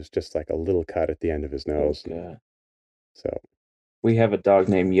 it was just like a little cut at the end of his nose. Okay. So, We have a dog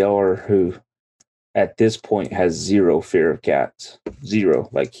named Yeller who at this point has zero fear of cats. Zero.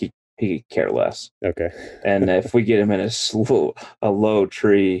 Like he could care less. Okay. And if we get him in a low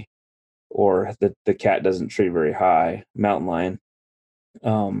tree, or the cat doesn't tree very high, mountain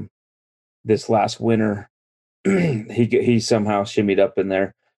lion, this last winter, he somehow shimmied up in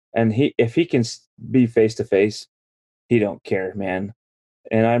there, and if he can be face to face, he don't care, man.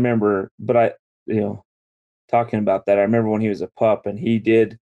 And I remember, but you know, talking about that, I remember when he was a pup, and he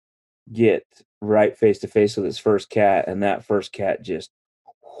did get right face to face with his first cat, and that first cat just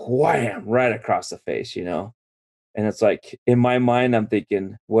wham right across the face, And it's like in my mind, I'm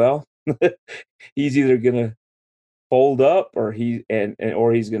thinking, well, he's either gonna fold up or he's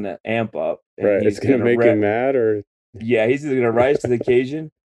gonna amp up, and Right. he's It's gonna make him mad, or yeah, he's either gonna rise to the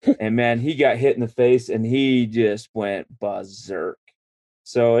occasion. And man, he got hit in the face, and he just went berserk.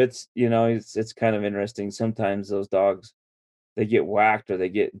 So it's kind of interesting. Sometimes those dogs, they get whacked, or they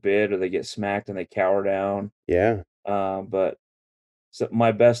get bit, or they get smacked, and they cower down. yeah, But so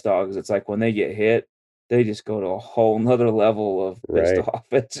my best dogs, it's like when they get hit, they just go to a whole nother level of pissed right. off.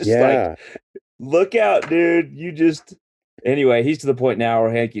 It's just like, Yeah. look out, dude. Anyway, he's to the point now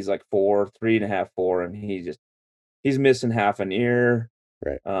where Hankey's like 4, 3.5, 4, and he's missing half an ear.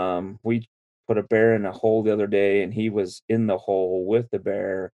 Right. We put a bear in a hole the other day, and he was in the hole with the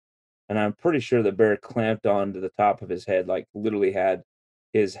bear, and I'm pretty sure the bear clamped onto the top of his head, like literally had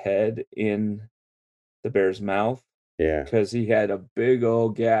his head in the bear's mouth, Yeah. because he had a big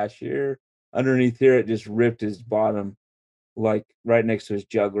old gash here underneath here. It just ripped his bottom, like right next to his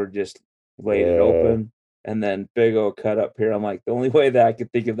jugular, just laid it Whoa. open, and then big old cut up here. I'm like, the only way that I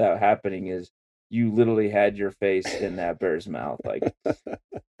could think of that happening is you literally had your face in that bear's mouth. Like,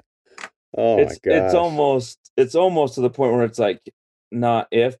 Oh my it's gosh. it's almost to the point where it's like, not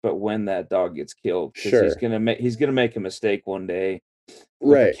if, but when that dog gets killed, because Sure. he's gonna make a mistake one day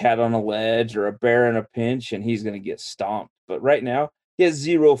with a Right. cat on a ledge or a bear in a pinch, and he's gonna get stomped. But right now, he has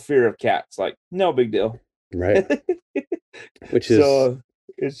zero fear of cats. Like, no big deal. Right. Which is So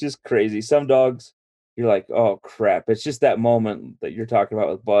it's just crazy. Some dogs, you're like, oh crap. It's just that moment that you're talking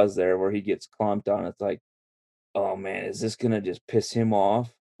about with Buzz there, where he gets clomped on. It's like, oh man, is this gonna just piss him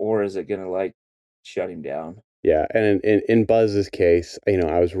off, or is it gonna like shut him down? yeah, and in Buzz's case,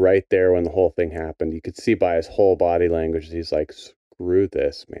 I was right there when the whole thing happened. You could see by his whole body language, he's like, "Screw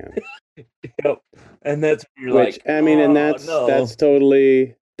this, man." Yep. And that's when you're Which like, I mean, and oh that's no.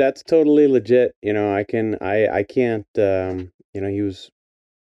 totally legit. I can't. He was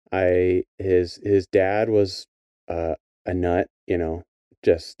his dad was a nut.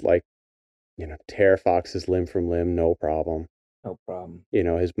 Just like tear foxes limb from limb, no problem. No problem.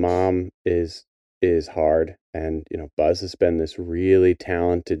 His mom is hard, and Buzz has been this really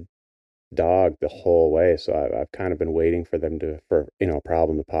talented dog the whole way. So I've kind of been waiting for a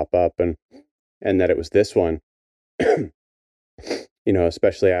problem to pop up, and that it was this one.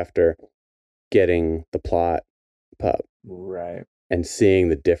 Especially after getting the plot pup Right. and seeing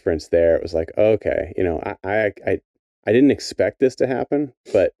the difference there, it was like, okay, I didn't expect this to happen,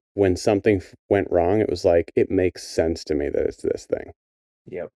 but when something went wrong, it was like, it makes sense to me that it's this thing.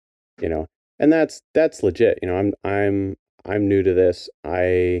 Yep. And that's legit. I'm new to this.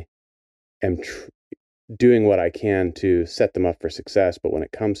 I am doing what I can to set them up for success, but when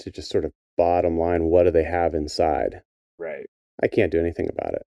it comes to just sort of bottom line, what do they have inside? Right. I can't do anything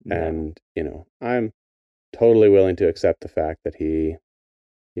about it. No. And, I'm totally willing to accept the fact that he,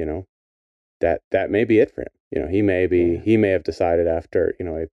 that may be it for him. He may have decided after,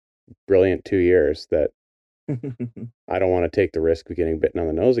 a brilliant 2 years that I don't want to take the risk of getting bitten on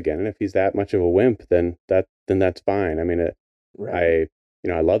the nose again. And if he's that much of a wimp, then that's fine. I mean, Right.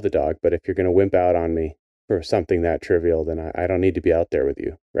 I love the dog, but if you're going to wimp out on me for something that trivial, then I don't need to be out there with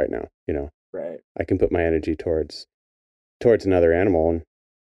you right now. Right. I can put my energy towards another animal, and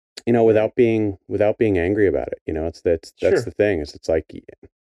Right. without being angry about it. That's Sure. the thing, is it's like,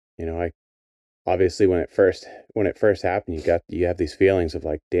 I obviously when it first happened, you have these feelings of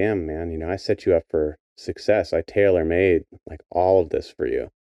like, damn man, I set you up for success. I tailor made like all of this for you,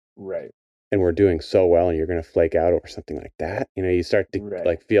 Right. and we're doing so well, and you're going to flake out over something like that. You start to Right.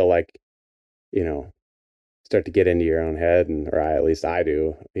 like feel like, start to get into your own head, or at least I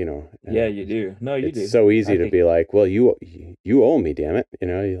do. Yeah, you do. No, you It's do. so easy I to think be like, well, you owe me, damn it.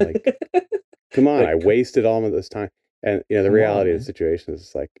 You like, come on, I like, wasted all of this time. And the come on, reality of the man. situation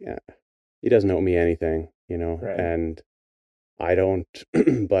is like, yeah, he doesn't owe me anything, Right. and I don't.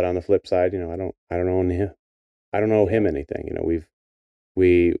 But on the flip side, I don't owe him. I don't owe him Yeah. anything.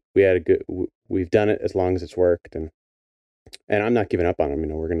 We had a good. We've done it as long as it's worked, and I'm not giving up on him.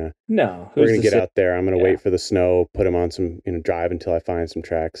 No, We're who's gonna to get say? out there. I'm gonna Yeah. wait for the snow, put him on some, drive until I find some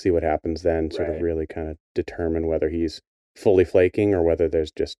tracks, see what happens then. Sort of Right. really kind of determine whether he's fully flaking or whether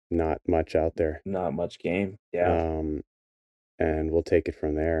there's just not much out there. Not much game. Yeah. And we'll take it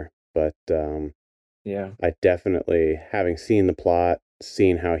from there. But Yeah. I definitely, having seen the plot,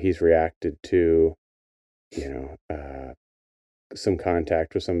 seen how he's reacted to, some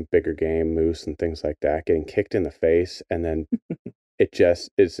contact with some bigger game, moose and things like that, getting kicked in the face, and then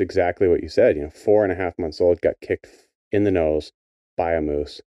it's exactly what you said. 4.5 months old, got kicked in the nose by a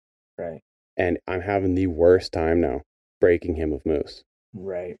moose. Right. And I'm having the worst time now breaking him of moose.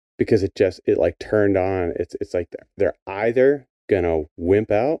 Right. Because it like turned on. It's like they're either gonna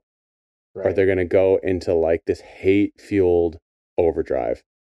wimp out or they're gonna go into like this hate-fueled overdrive.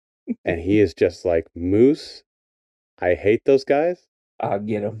 And he is just like, moose, I hate those guys. I'll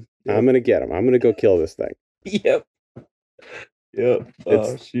get him. Yep. I'm gonna get him. I'm gonna go kill this thing. Yep.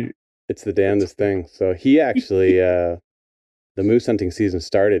 Oh, shoot. It's the damnedest thing. So he actually, the moose hunting season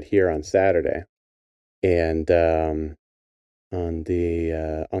started here on Saturday, and on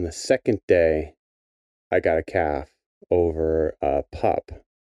the second day, I got a calf over a pup.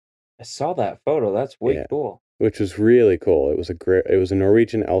 I saw that photo. That's way cool. Which was really cool. It was a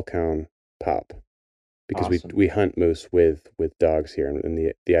Norwegian Elkhound pup, because Awesome. we hunt moose with dogs here,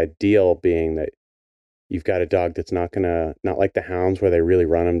 and the ideal being that you've got a dog that's not like the hounds where they really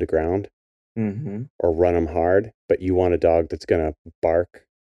run them to ground or run them hard, but you want a dog that's gonna bark,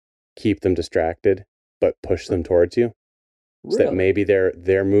 keep them distracted, but push them towards you. So that maybe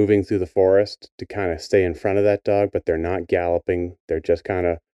they're moving through the forest to kind of stay in front of that dog, but they're not galloping. They're just kind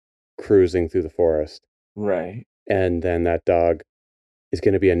of cruising through the forest. Right. And then that dog is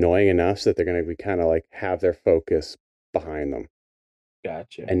going to be annoying enough so that they're going to be kind of like have their focus behind them.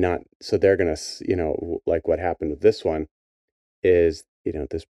 Gotcha. And not, so they're going to, like what happened with this one is,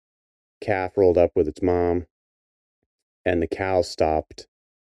 this calf rolled up with its mom and the cow stopped.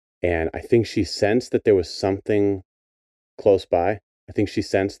 And I think she sensed that there was something close by. I think she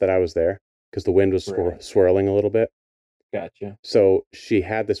sensed that I was there because the wind was swirling a little bit. Gotcha. So she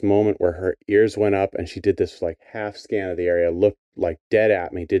had this moment where her ears went up and she did this like half scan of the area, looked like dead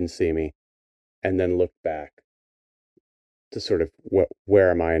at me, didn't see me, and then looked back to sort of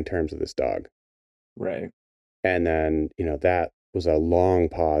where am I in terms of this dog? Right. And then, that was a long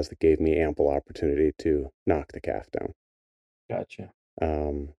pause that gave me ample opportunity to knock the calf down. Gotcha.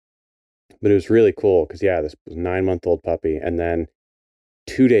 But it was really cool because, this was a 9-month-old puppy. And then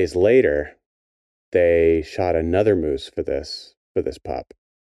 2 days later, they shot another moose for this pup.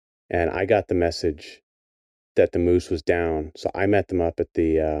 And I got the message that the moose was down. So I met them up at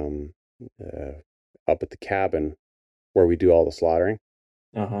the cabin where we do all the slaughtering.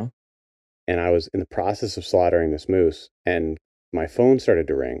 And I was in the process of slaughtering this moose, and my phone started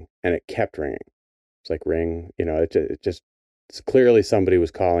to ring, and it kept ringing. It's like ring, it's clearly somebody was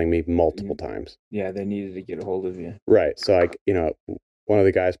calling me multiple times. Yeah, they needed to get a hold of you. Right. So one of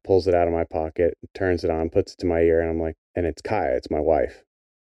the guys pulls it out of my pocket, turns it on, puts it to my ear, and I'm like, and it's Kaya, it's my wife.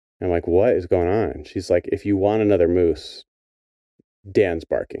 And I'm like, what is going on? And she's like, if you want another moose, Dan's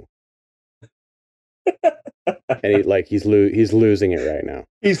barking. And he's losing it right now.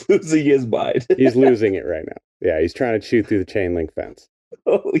 He's losing his mind. He's losing it right now. Yeah, he's trying to shoot through the chain link fence.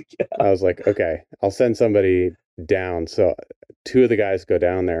 Oh yeah. I was like, okay, I'll send somebody down. So 2 of the guys go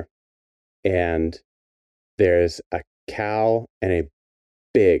down there, and there's a cow and a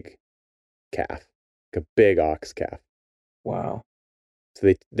big calf, like a big ox calf. Wow.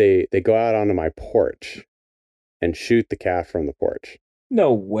 So they go out onto my porch and shoot the calf from the porch.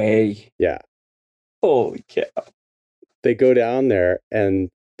 No way. Yeah. Holy cow. They go down there,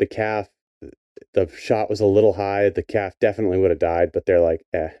 and the calf, the shot was a little high. The calf definitely would have died, but they're like,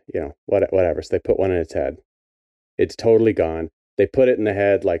 whatever. So they put one in its head. It's totally gone. They put it in the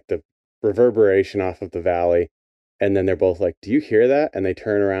head, like the reverberation off of the valley. And then they're both like, do you hear that? And they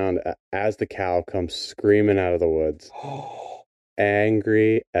turn around as the cow comes screaming out of the woods.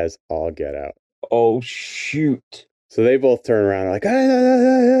 Angry as all get out. Oh, shoot. So they both turn around like,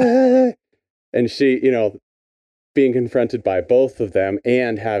 hey. And she, being confronted by both of them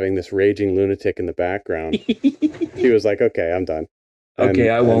and having this raging lunatic in the background, she was like, okay, I'm done. Okay,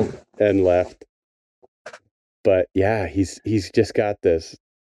 I won't. And left. But yeah, he's just got this.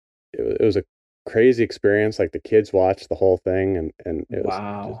 It was a crazy experience. Like the kids watched the whole thing, and it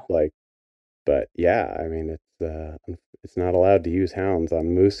was just like, but yeah, I mean, it's not allowed to use hounds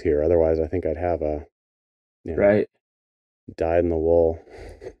on moose here. Otherwise, I think I'd have a, right, dyed in the wool.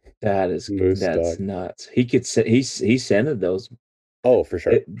 That's dog. Nuts. He could he scented those. Oh, for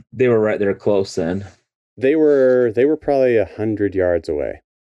sure. They were right there close then. They were probably 100 yards away.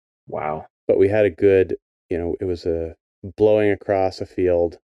 Wow. But we had a good, it was blowing across a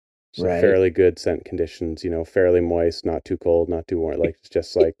field, So Right. fairly good scent conditions, fairly moist, not too cold, not too warm. Like, it's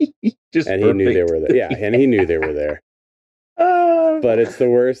just like, Just and he knew they perfect. were there. Yeah, and he knew they were there. But it's the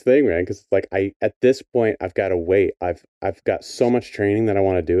worst thing, man, because it's like at this point I've got to wait. I've got so much training that I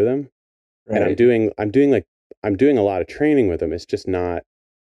want to do with them, and Right. I'm doing a lot of training with them.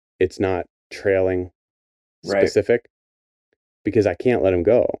 It's not trailing Right. specific because I can't let him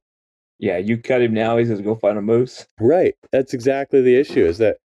go. Yeah, you cut him now, he's gonna go find a moose. Right. That's exactly the issue, is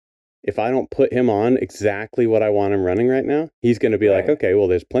that if I don't put him on exactly what I want him running right now, he's going to be like, Right. okay, well,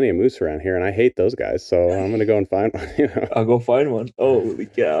 there's plenty of moose around here, and I hate those guys, so I'm going to go and find one. I'll go find one. Holy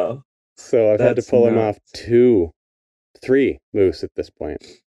cow. So I've had to That's pull him off nuts. 3 moose at this point.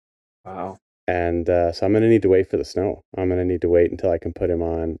 Wow. And so I'm going to need to wait for the snow. I'm going to need to wait until I can put him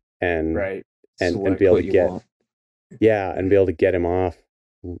on and Right. and Select be able what to you get want. and be able to get him off,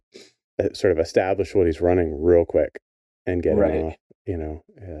 sort of establish what he's running real quick and get him Right. off.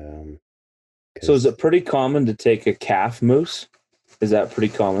 So is it pretty common to take a calf moose? Is that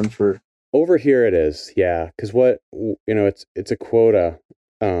pretty common for? Over here it is, yeah. Because it's a quota.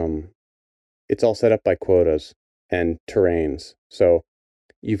 It's all set up by quotas and terrains. So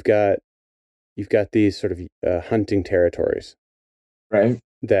you've got these sort of hunting territories, Right.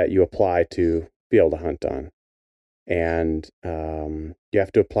 that you apply to be able to hunt on, and you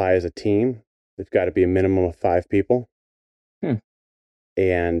have to apply as a team. There's got to be a minimum of 5 people,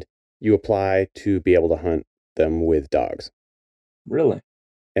 and you apply to be able to hunt them with dogs. Really?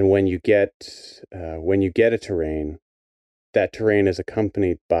 And when you get a terrain, that terrain is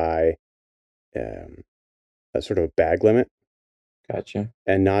accompanied by a sort of a bag limit. Gotcha.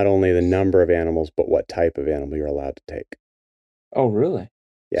 And not only the number of animals, but what type of animal you're allowed to take. Oh, really?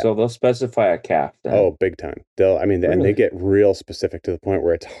 Yeah. So they'll specify a calf then. Oh, big time. And they Really? get real specific to the point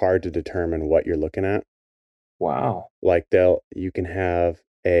where it's hard to determine what you're looking at. Wow. Like you can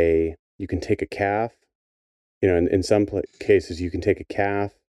take a calf, in some cases you can take a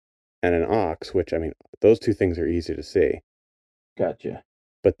calf and an ox, which, I mean, those 2 things are easy to see. Gotcha.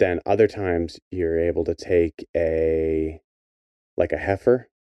 But then other times you're able to take a heifer,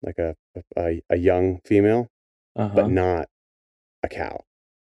 like a young female, but not a cow.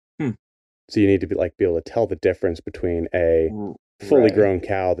 So you need to be able to tell the difference between a fully grown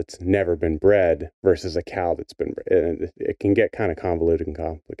cow that's never been bred versus a cow that's been bred. And it can get kind of convoluted and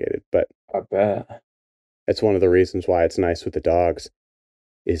complicated, but I bet. it's one of the reasons why it's nice with the dogs,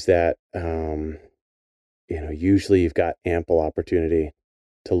 is that usually you've got ample opportunity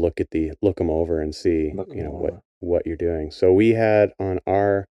to look them over and see what you're doing. So we had on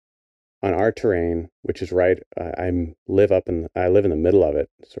our terrain, which is right, I live in the middle of it,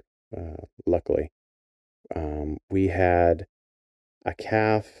 luckily. We had a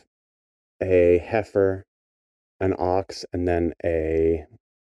calf, a heifer, an ox, and then a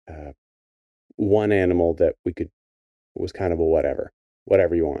one animal that was kind of a whatever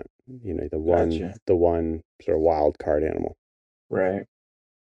you want. Gotcha. The one sort of wild card animal. Right.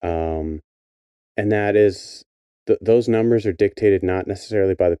 And that is, those numbers are dictated not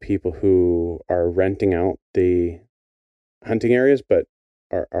necessarily by the people who are renting out the hunting areas, but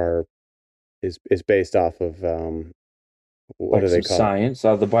is based off of what do they call science?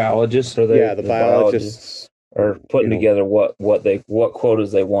 The biologists, or the biologists are putting together what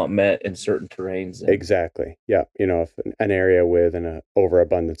quotas they want met in certain terrains. Exactly. Yeah. If an area with an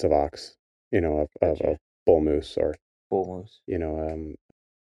overabundance of ox, of bull moose, or bull moose,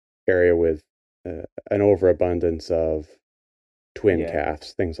 area with an overabundance of twin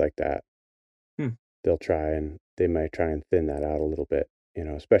calves, things like that. They might try and thin that out a little bit,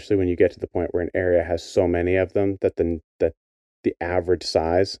 especially when you get to the point where an area has so many of them that the average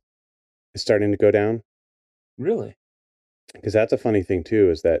size is starting to go down. Really? Because that's a funny thing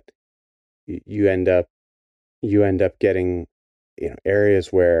too, is that you end up getting, areas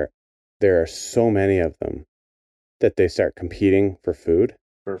where there are so many of them that they start competing for food.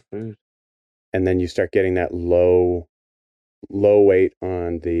 And then you start getting that low weight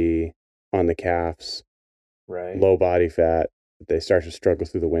on the calves, right? Low body fat. They start to struggle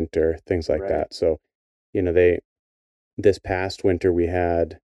through the winter, things like that. So, this past winter we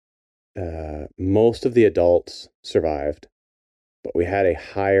had, most of the adults survived, but we had a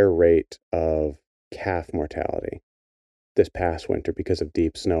higher rate of calf mortality this past winter because of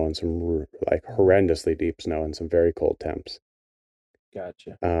deep snow and some horrendously deep snow and some very cold temps.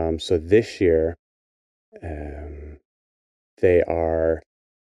 Gotcha. So this year, they are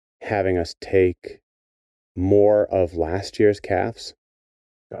having us take more of last year's calves.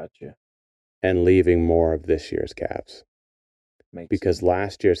 Gotcha. And leaving more of this year's calves. Makes because sense.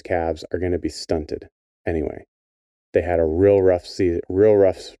 last year's calves are going to be stunted anyway. They had a real rough season, real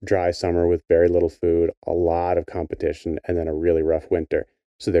rough dry summer with very little food, a lot of competition, and then a really rough winter.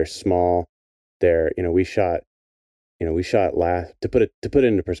 So they're small. They're, we shot last, to put it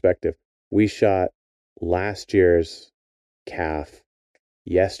into perspective, we shot last year's calf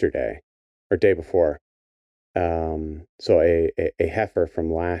yesterday or day before. So a heifer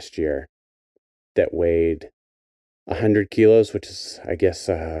from last year that weighed 100 kilos, which is, I guess,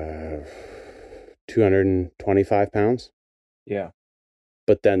 225 pounds. Yeah.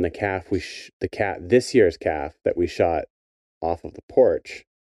 But then this year's calf that we shot off of the porch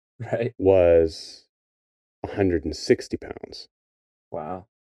Right. was 160 pounds. Wow.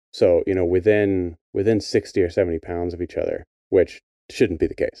 So, within 60 or 70 pounds of each other, which shouldn't be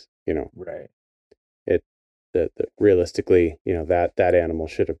the case, Right. it, realistically, that animal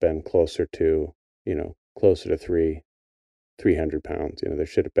should have been closer to 300 pounds. There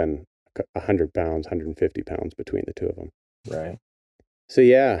should have been 100 pounds, 150 pounds between the two of them. Right. So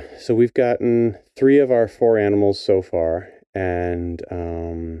yeah, so we've gotten 3 of our 4 animals so far, and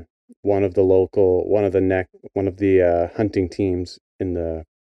one of the hunting teams in the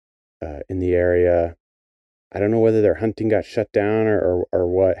area. I don't know whether their hunting got shut down or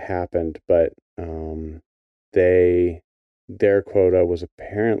what happened, but their quota was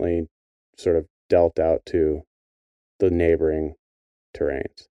apparently sort of dealt out to the neighboring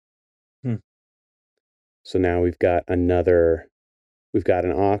terrains. So now we've got an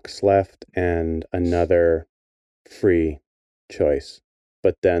ox left and another free choice.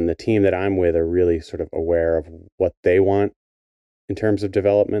 But then the team that I'm with are really sort of aware of what they want in terms of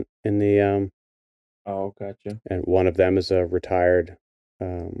development in the Oh, gotcha. and one of them is a retired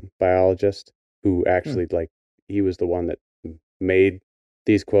biologist who actually he was the one that made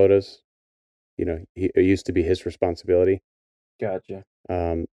these quotas. It used to be his responsibility. Gotcha.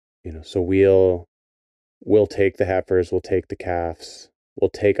 So we'll take the heifers, we'll take the calves,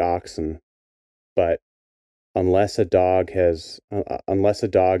 we'll take oxen, but unless a dog is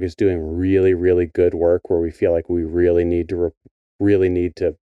doing really, really good work where we feel like we really need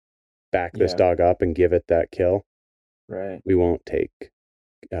to back this dog up and give it that kill, right, we won't take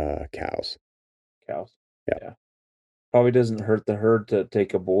cows. Yeah. Probably doesn't hurt the herd to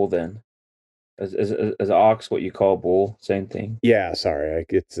take a bull then. As ox, what you call a bull, same thing. Yeah, sorry,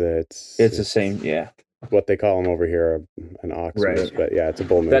 it's the same. Yeah, what they call them over here, an ox moose, but yeah, it's a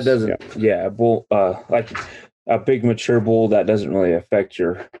bull moose. That doesn't. Yeah, a bull. Like a big mature bull, that doesn't really affect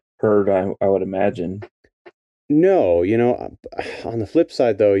your herd. I would imagine. No, on the flip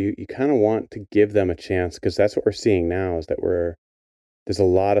side though, you kind of want to give them a chance, because that's what we're seeing now, is that there's a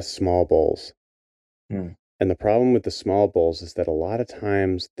lot of small bulls. And the problem with the small bulls is that a lot of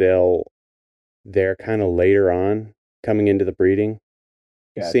times they're kind of later on coming into the breeding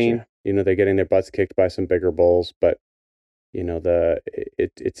scene. They're getting their butts kicked by some bigger bulls, but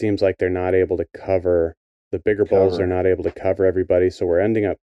it seems like they're not able to cover the bigger bulls are not able to cover everybody, so we're ending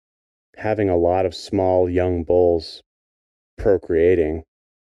up having a lot of small young bulls procreating.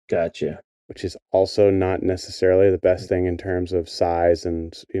 Gotcha. Which is also not necessarily the best thing in terms of size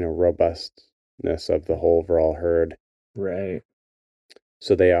and robustness of the whole overall herd. Right.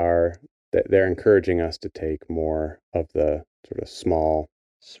 So they're encouraging us to take more of the sort of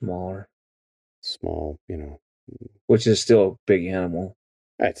smaller, which is still a big animal.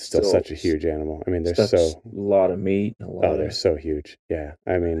 It's still such a huge animal. I mean, they're a lot of meat. They're so huge. Yeah.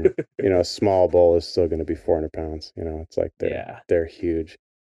 I mean, a small bull is still going to be 400 pounds. It's like they're huge.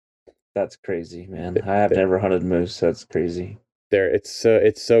 That's crazy, man. I have never hunted moose. That's crazy. It's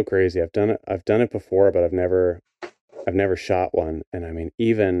so crazy. I've done it before, but I've never shot one. And I mean,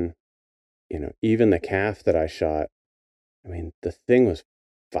 even the calf that I shot, I mean, the thing was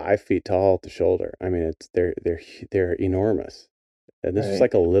 5 feet tall at the shoulder. I mean, they're enormous. And this is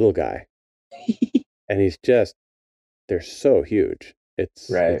like a little guy. And they're so huge.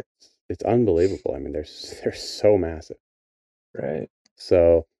 It's unbelievable. I mean, they're so massive. Right.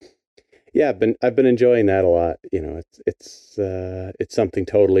 So yeah, I've been enjoying that a lot. It's something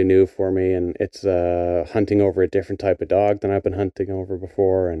totally new for me, and it's hunting over a different type of dog than I've been hunting over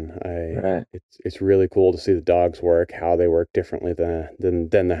before, and it's really cool to see the dogs work, how they work differently than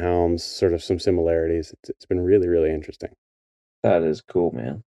the hounds. Sort of some similarities. It's been really, really interesting. That is cool,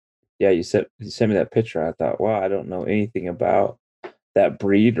 man. Yeah, you sent me that picture. I thought, wow, I don't know anything about that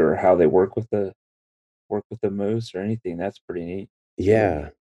breed or how they work with the moose or anything. That's pretty neat. Yeah.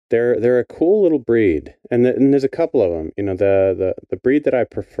 They're a cool little breed, and there's a couple of them. The breed that I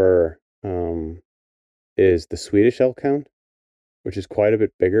prefer is the Swedish Elkhound, which is quite a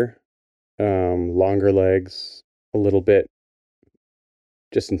bit bigger, longer legs, a little bit,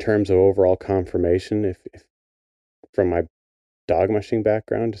 just in terms of overall conformation. If from my dog mushing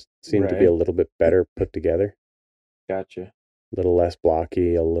background, just seem to be a Right. little bit better put together, Gotcha. a little less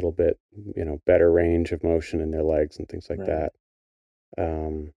blocky, a little bit, better range of motion in their legs and things like Right. that.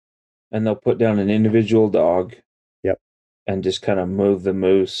 Um, And they'll put down an individual dog yep. and just kind of move the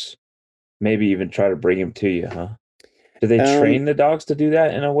moose, maybe even try to bring him to you, huh? Do they train the dogs to do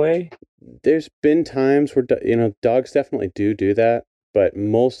that in a way? There's been times where, dogs definitely do that, but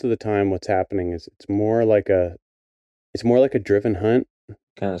most of the time what's happening is it's more like a driven hunt.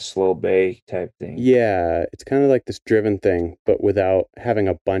 Kind of slow bay type thing. Yeah, it's kind of like this driven thing, but without having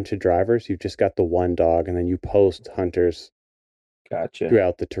a bunch of drivers. You've just got the one dog, and then you post hunters Gotcha.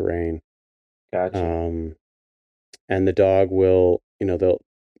 throughout the terrain. Gotcha. And the dog will, they'll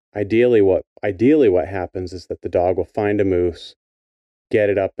ideally what happens is that the dog will find a moose, get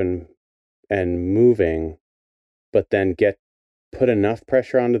it up and moving, but then put enough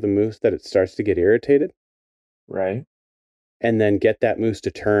pressure onto the moose that it starts to get irritated. Right. And then get that moose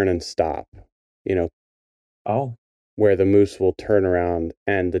to turn and stop, Oh, where the moose will turn around,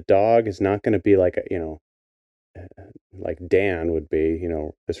 and the dog is not going to be like like Dan would be,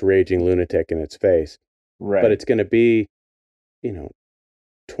 this raging lunatic in its face. right. But it's going to be,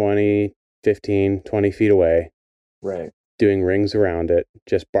 20, 15, 20 feet away, right. doing rings around it,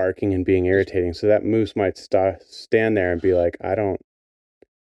 just barking and being irritating. So that moose might stand there and be like, I'm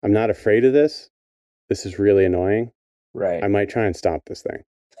not afraid of this. This is really annoying. Right. I might try and stop this thing.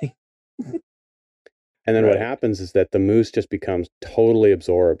 And then what Right. happens is that the moose just becomes totally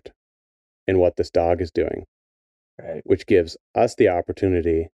absorbed in what this dog is doing, Right. which gives us the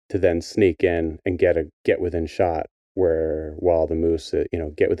opportunity to then sneak in and get within shot while the moose,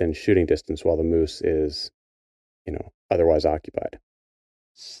 get within shooting distance while the moose is, otherwise occupied.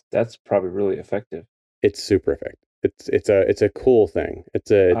 That's probably really effective. It's super effective. It's a cool thing. It's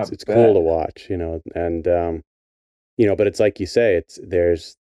cool to watch, and but it's like you say,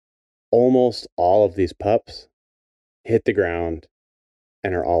 there's almost all of these pups hit the ground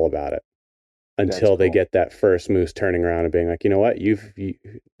and are all about it until they get that first moose turning around and being like, you know what,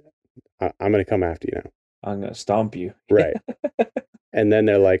 I'm going to come after you now. I'm going to stomp you. Right. And then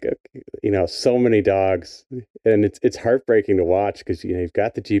they're like, so many dogs, and it's heartbreaking to watch because, you've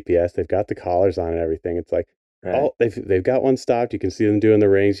got the GPS, they've got the collars on and everything. It's like, Right. oh, they've got one stopped. You can see them doing the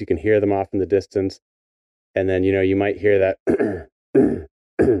rings. You can hear them off in the distance. And then, you might hear that,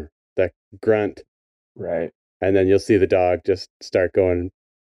 that grunt. Right. And then you'll see the dog just start going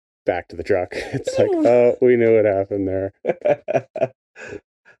back to the truck. It's like, oh, we knew what happened there.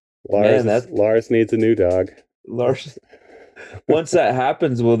 Lars needs a new dog. Lars. Once that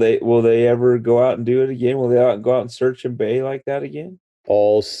happens, will they ever go out and do it again? Will they go out and search and bay like that again?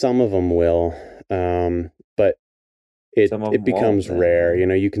 Oh, some of them will, but it becomes rare.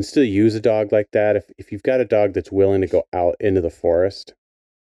 You can still use a dog like that if you've got a dog that's willing to go out into the forest.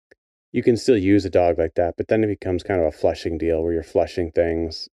 You can still use a dog like that, but then it becomes kind of a flushing deal where you're flushing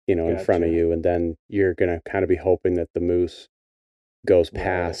things, in front of you, and then you're gonna kind of be hoping that the moose goes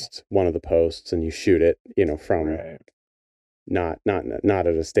past one of the posts and you shoot it, from not at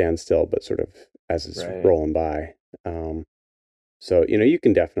a standstill, but sort of as it's rolling by. So, you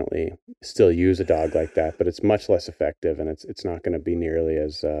can definitely still use a dog like that, but it's much less effective, and it's not going to be nearly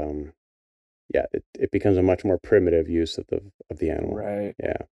as, it becomes a much more primitive use of the animal. Right.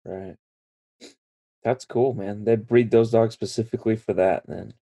 Yeah. Right. That's cool, man. They breed those dogs specifically for that,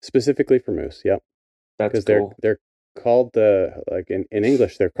 then. Specifically for moose. Yep. That's cool. They're called in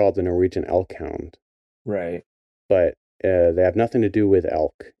English, they're called the Norwegian elk hound. Right. But they have nothing to do with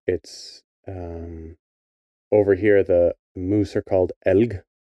elk. It's over here the moose are called elg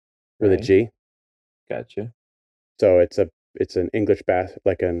with a G. Gotcha. So it's an English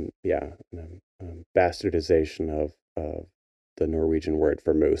bastardization of the Norwegian word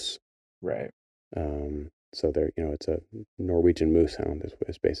for moose. Right. So it's a Norwegian moose hound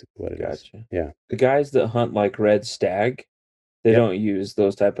is basically what it is. Gotcha. Yeah. The guys that hunt like red stag, they don't use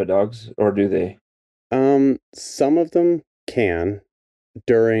those type of dogs, or do they? Some of them can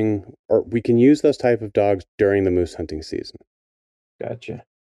or we can use those type of dogs during the moose hunting season. Gotcha.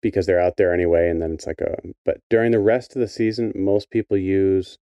 Because they're out there anyway, and then it's like but during the rest of the season, most people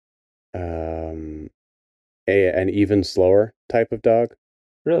use an even slower type of dog.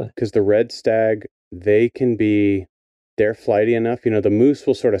 Really? Because the red stag, they're flighty enough. The moose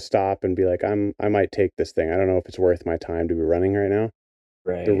will sort of stop and be like, I might take this thing. I don't know if it's worth my time to be running right now.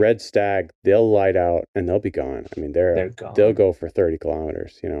 Right. The red stag, they'll light out and they'll be gone. I mean, they're gone. They'll go for 30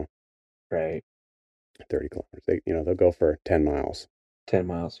 kilometers, Right. 30 kilometers. They'll go for 10 miles. 10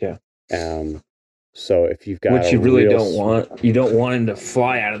 miles, yeah. So if you've got Which a you really real don't want. You don't want him to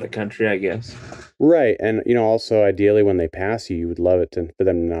fly out of the country, I guess. right, and also ideally when they pass you, you would love it for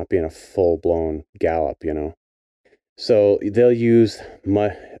them to not be in a full blown gallop. So they'll use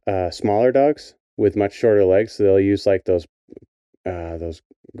smaller dogs with much shorter legs. So they'll use like those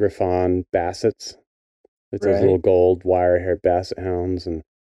Griffon Bassets. It's those little Right. gold wire-haired Basset hounds and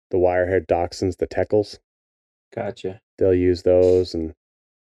the wire-haired Dachshunds, the Teckles. Gotcha. They'll use those, um,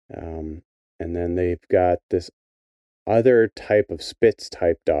 and then they've got this other type of Spitz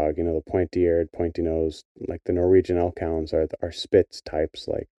type dog. The pointy-eared, pointy-nosed, like the Norwegian elk hounds are Spitz types,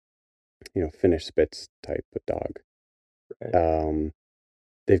 like Finnish Spitz type of dog. Right.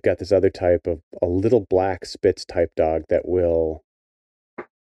 They've got this other type of a little black Spitz type dog that will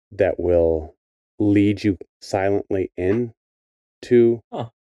lead you silently in to. Huh.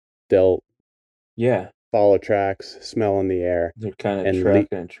 They'll Yeah. follow tracks, smell in the air, They're kind of and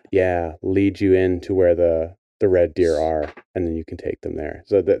trucking. lead you into where the red deer are, and then you can take them there.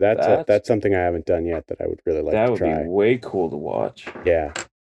 So that's something I haven't done yet that I would really like That to would be try. way cool to watch. Yeah,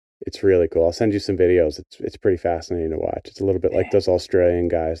 it's really cool. I'll send you some videos. It's pretty fascinating to watch. It's a little bit like those Australian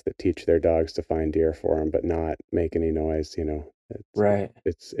guys that teach their dogs to find deer for them, but not make any noise. Right.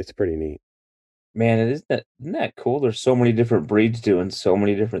 It's pretty neat. Man, isn't that cool? There's so many different breeds doing so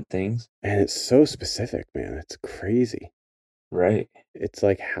many different things. And it's so specific, man. It's crazy. Right. It's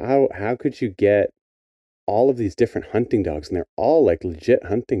like how could you get all of these different hunting dogs, and they're all like legit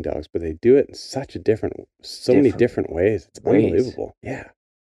hunting dogs, but they do it in so many different ways. It's unbelievable. Yeah.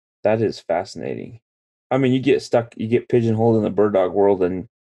 That is fascinating. I mean, you get pigeonholed in the bird dog world, and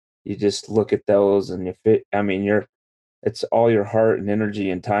you just look at those, and it's all your heart and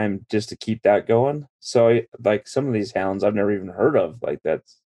energy and time just to keep that going. So, like some of these hounds I've never even heard of. Like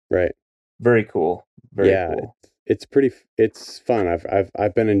that's Right. very cool. Very cool. It's fun.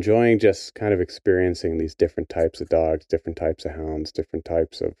 I've been enjoying just kind of experiencing these different types of dogs, different types of hounds, different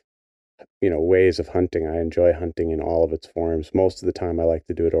types of ways of hunting. I enjoy hunting in all of its forms. Most of the time I like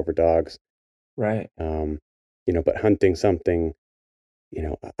to do it over dogs. Right. But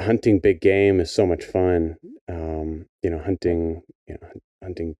hunting big game is so much fun.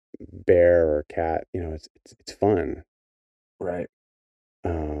 Hunting bear or cat, it's fun. Right.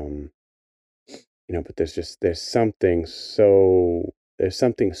 But there's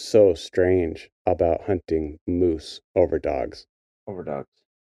something so strange about hunting moose over dogs. Over dogs.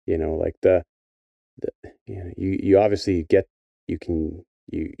 Like you obviously you can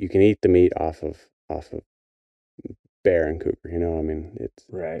eat the meat off of bear and cougar. I mean, it's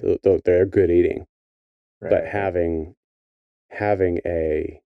Right. they're good eating, but Right. having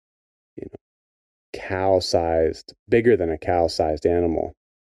a cow-sized, bigger than a cow-sized animal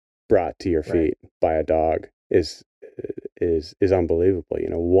brought to your Right. feet by a dog is unbelievable.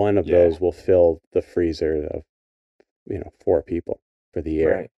 One of Yeah. those will fill the freezer of 4 people for the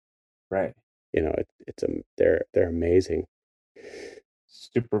year. Right. They're amazing.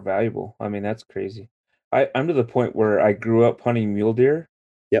 Super valuable. I mean, that's crazy. I'm to the point where I grew up hunting mule deer.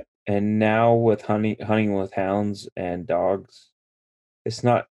 Yep. And now with hunting with hounds and dogs, it's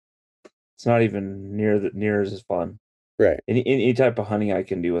not even near as fun. Right. Any type of hunting I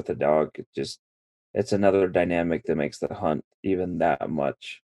can do with a dog, it's another dynamic that makes the hunt even that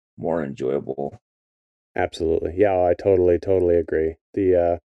much more enjoyable. Absolutely. Yeah, I totally agree.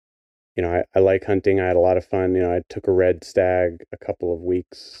 I like hunting. I had a lot of fun. I took a red stag a couple of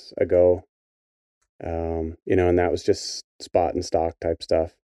weeks ago. And that was just spot and stock type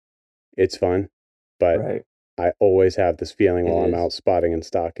stuff. It's fun, but Right. I always have this feeling It while I'm is. out spotting and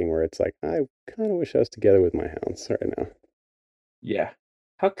stalking where it's like, I kind of wish I was together with my hounds right now. Yeah.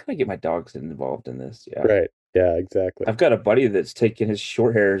 How can I get my dogs involved in this? Yeah. Right. Yeah, exactly. I've got a buddy that's taken his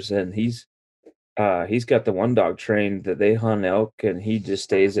short hairs, and he's got the one dog trained that they hunt elk, and he just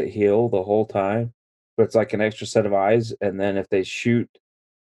stays at heel the whole time. But it's like an extra set of eyes, and then if they shoot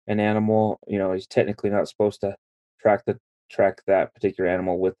an animal, he's technically not supposed to track that particular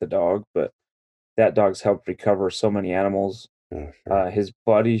animal with the dog, but that dog's helped recover so many animals. Oh, sure. His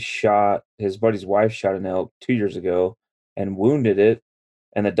buddy's wife shot an elk 2 years ago and wounded it,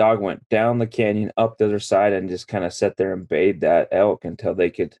 and the dog went down the canyon up the other side and just kind of sat there and bayed that elk until they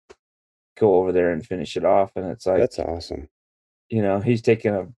could go over there and finish it off. And it's like, That's awesome. he's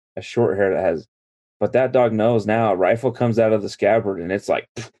taking a short hair but that dog knows now a rifle comes out of the scabbard and it's like,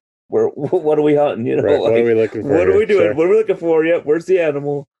 what are we hunting? Right. What are we looking for? What are we doing? Sure. What are we looking for? Yep. Where's the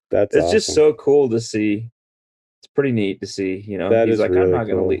animal? It's awesome. Awesome. Just so cool to see. It's pretty neat to see, That he's is like, really I'm not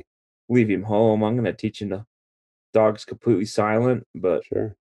cool. going to leave him home. I'm going to teach him the dog's completely silent, but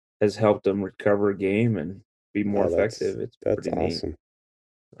Sure. has helped him recover game and be more effective. It's That's pretty awesome. neat.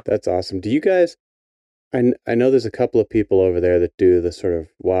 That's awesome. Do you guys I know there's a couple of people over there that do the sort of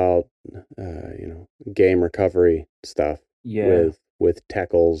wild, game recovery stuff Yeah. with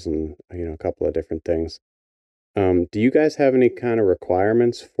tackles and a couple of different things. Do you guys have any kind of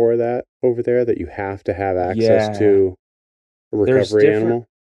requirements for that over there that you have to have access Yeah. to a There's recovery different animal?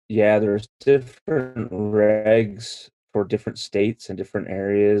 yeah, there's different regs for different states and different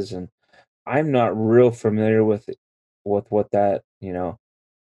areas, and I'm not real familiar with what that,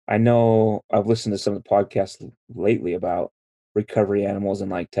 I know I've listened to some of the podcasts lately about recovery animals in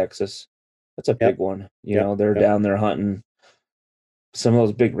like Texas. That's a Yep, big one. yep, They're yep. down there hunting some of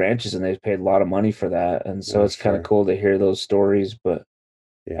those big ranches and they've paid a lot of money for that. And so Oh, it's kind of sure. cool to hear those stories. But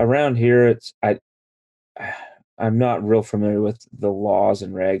Yeah. around here I'm not real familiar with the laws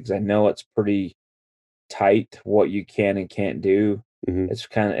and regs. I know it's pretty tight what you can and can't do. Hmm. It's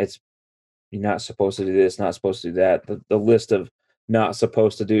you're not supposed to do this, not supposed to do that. The list of not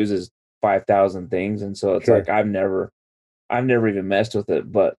supposed to do's is 5,000 things, and so it's like Sure. I've never even messed with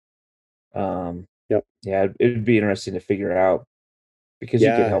it, but um, Yep. yeah, it'd be interesting to figure out because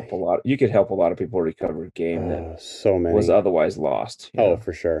Yeah. you could help a lot of people recover game that Oh, so was many. otherwise lost. Oh,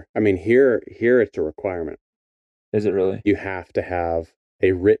 for sure. I mean, here it's a requirement. Is it really? You have to have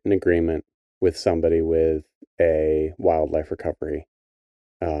a written agreement with somebody with a wildlife recovery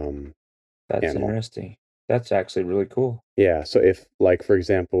That's animal. interesting. That's actually really cool. Yeah. So if, like, for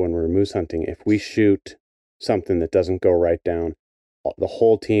example, when we're moose hunting, if we shoot something that doesn't go right down, the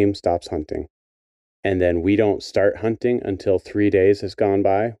whole team stops hunting. And then we don't start hunting until 3 days has gone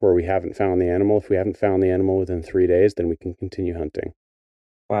by where we haven't found the animal. If we haven't found the animal within 3 days, then we can continue hunting.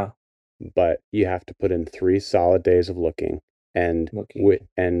 Wow. But you have to put in 3 solid days of looking. And Looking.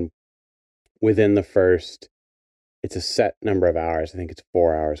 and within the first, it's a set number of hours. I think it's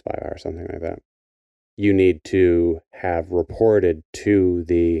 4 hours, 5 hours, something like that. You need to have reported to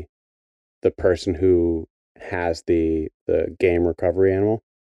the person who has the game recovery animal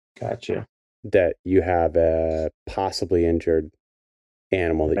Gotcha. that you have a possibly injured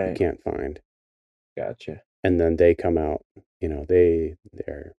animal that you Right. can't find. Gotcha. And then they come out,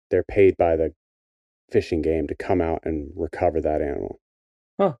 they're paid by the fishing game to come out and recover that animal.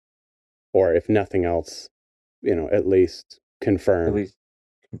 Huh. Or if nothing else, at least At confirm least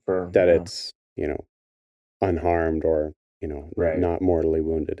confirm. that Yeah. it's, unharmed or, Right. not mortally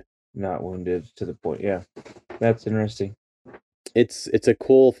wounded. Not wounded to the point. Yeah. That's interesting. It's a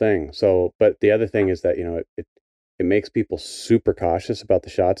cool thing. So, but the other thing is that, it makes people super cautious about the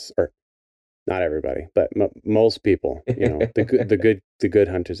shots, or not everybody, but most people, the good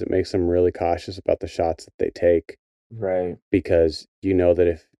hunters, it makes them really cautious about the shots that they take. Right. Because that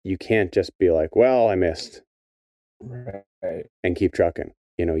if you can't just be like, well, I missed, Right. and keep trucking.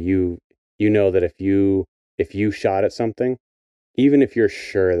 You know that if you shot at something, even if you're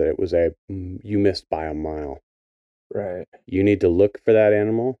sure that it was you missed by a mile, Right. you need to look for that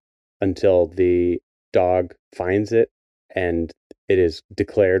animal until the dog finds it and it is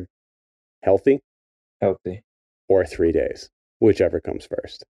declared healthy, or 3 days, whichever comes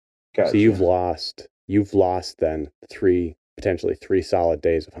first. Gotcha. So you've lost then potentially 3 solid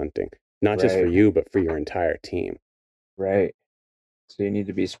days of hunting, not just for Right. you, but for your entire team. Right. So you need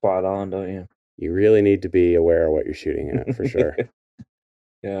to be spot on, don't you? You really need to be aware of what you're shooting at, for sure.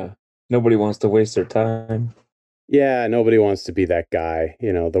 Yeah. Nobody wants to waste their time. Yeah, nobody wants to be that guy,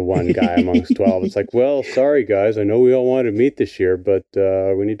 the one guy amongst 12. It's like, well, sorry guys, I know we all wanted to meet this year, but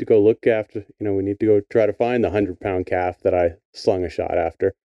we need to go look after, we need to go try to find the 100-pound calf that I slung a shot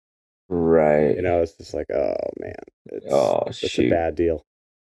after. Right. It's just like, oh man, it's shoot. a bad deal.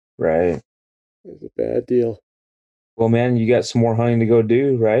 Right. It's a bad deal. Well, man, you got some more hunting to go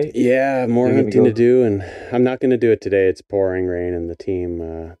do, right? Yeah, more hunting to do, and I'm not going to do it today. It's pouring rain, and the team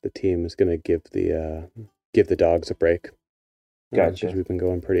is going to give the dogs a break. Gotcha. Because we've been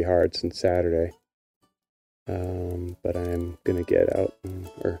going pretty hard since Saturday. But I'm going to get out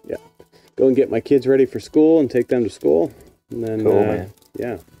go and get my kids ready for school and take them to school, and then cool, man.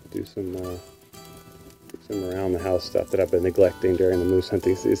 Yeah, do some around the house stuff that I've been neglecting during the moose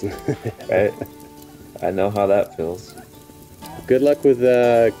hunting season. Right. I know how that feels. Good luck with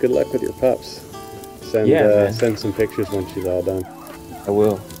your pups. Send some pictures when she's all done. I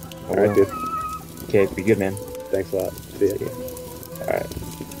will. All right, dude. Okay, be good, man. Thanks a lot. See ya. All right.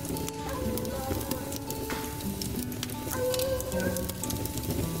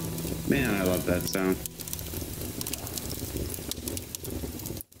 Man, I love that sound.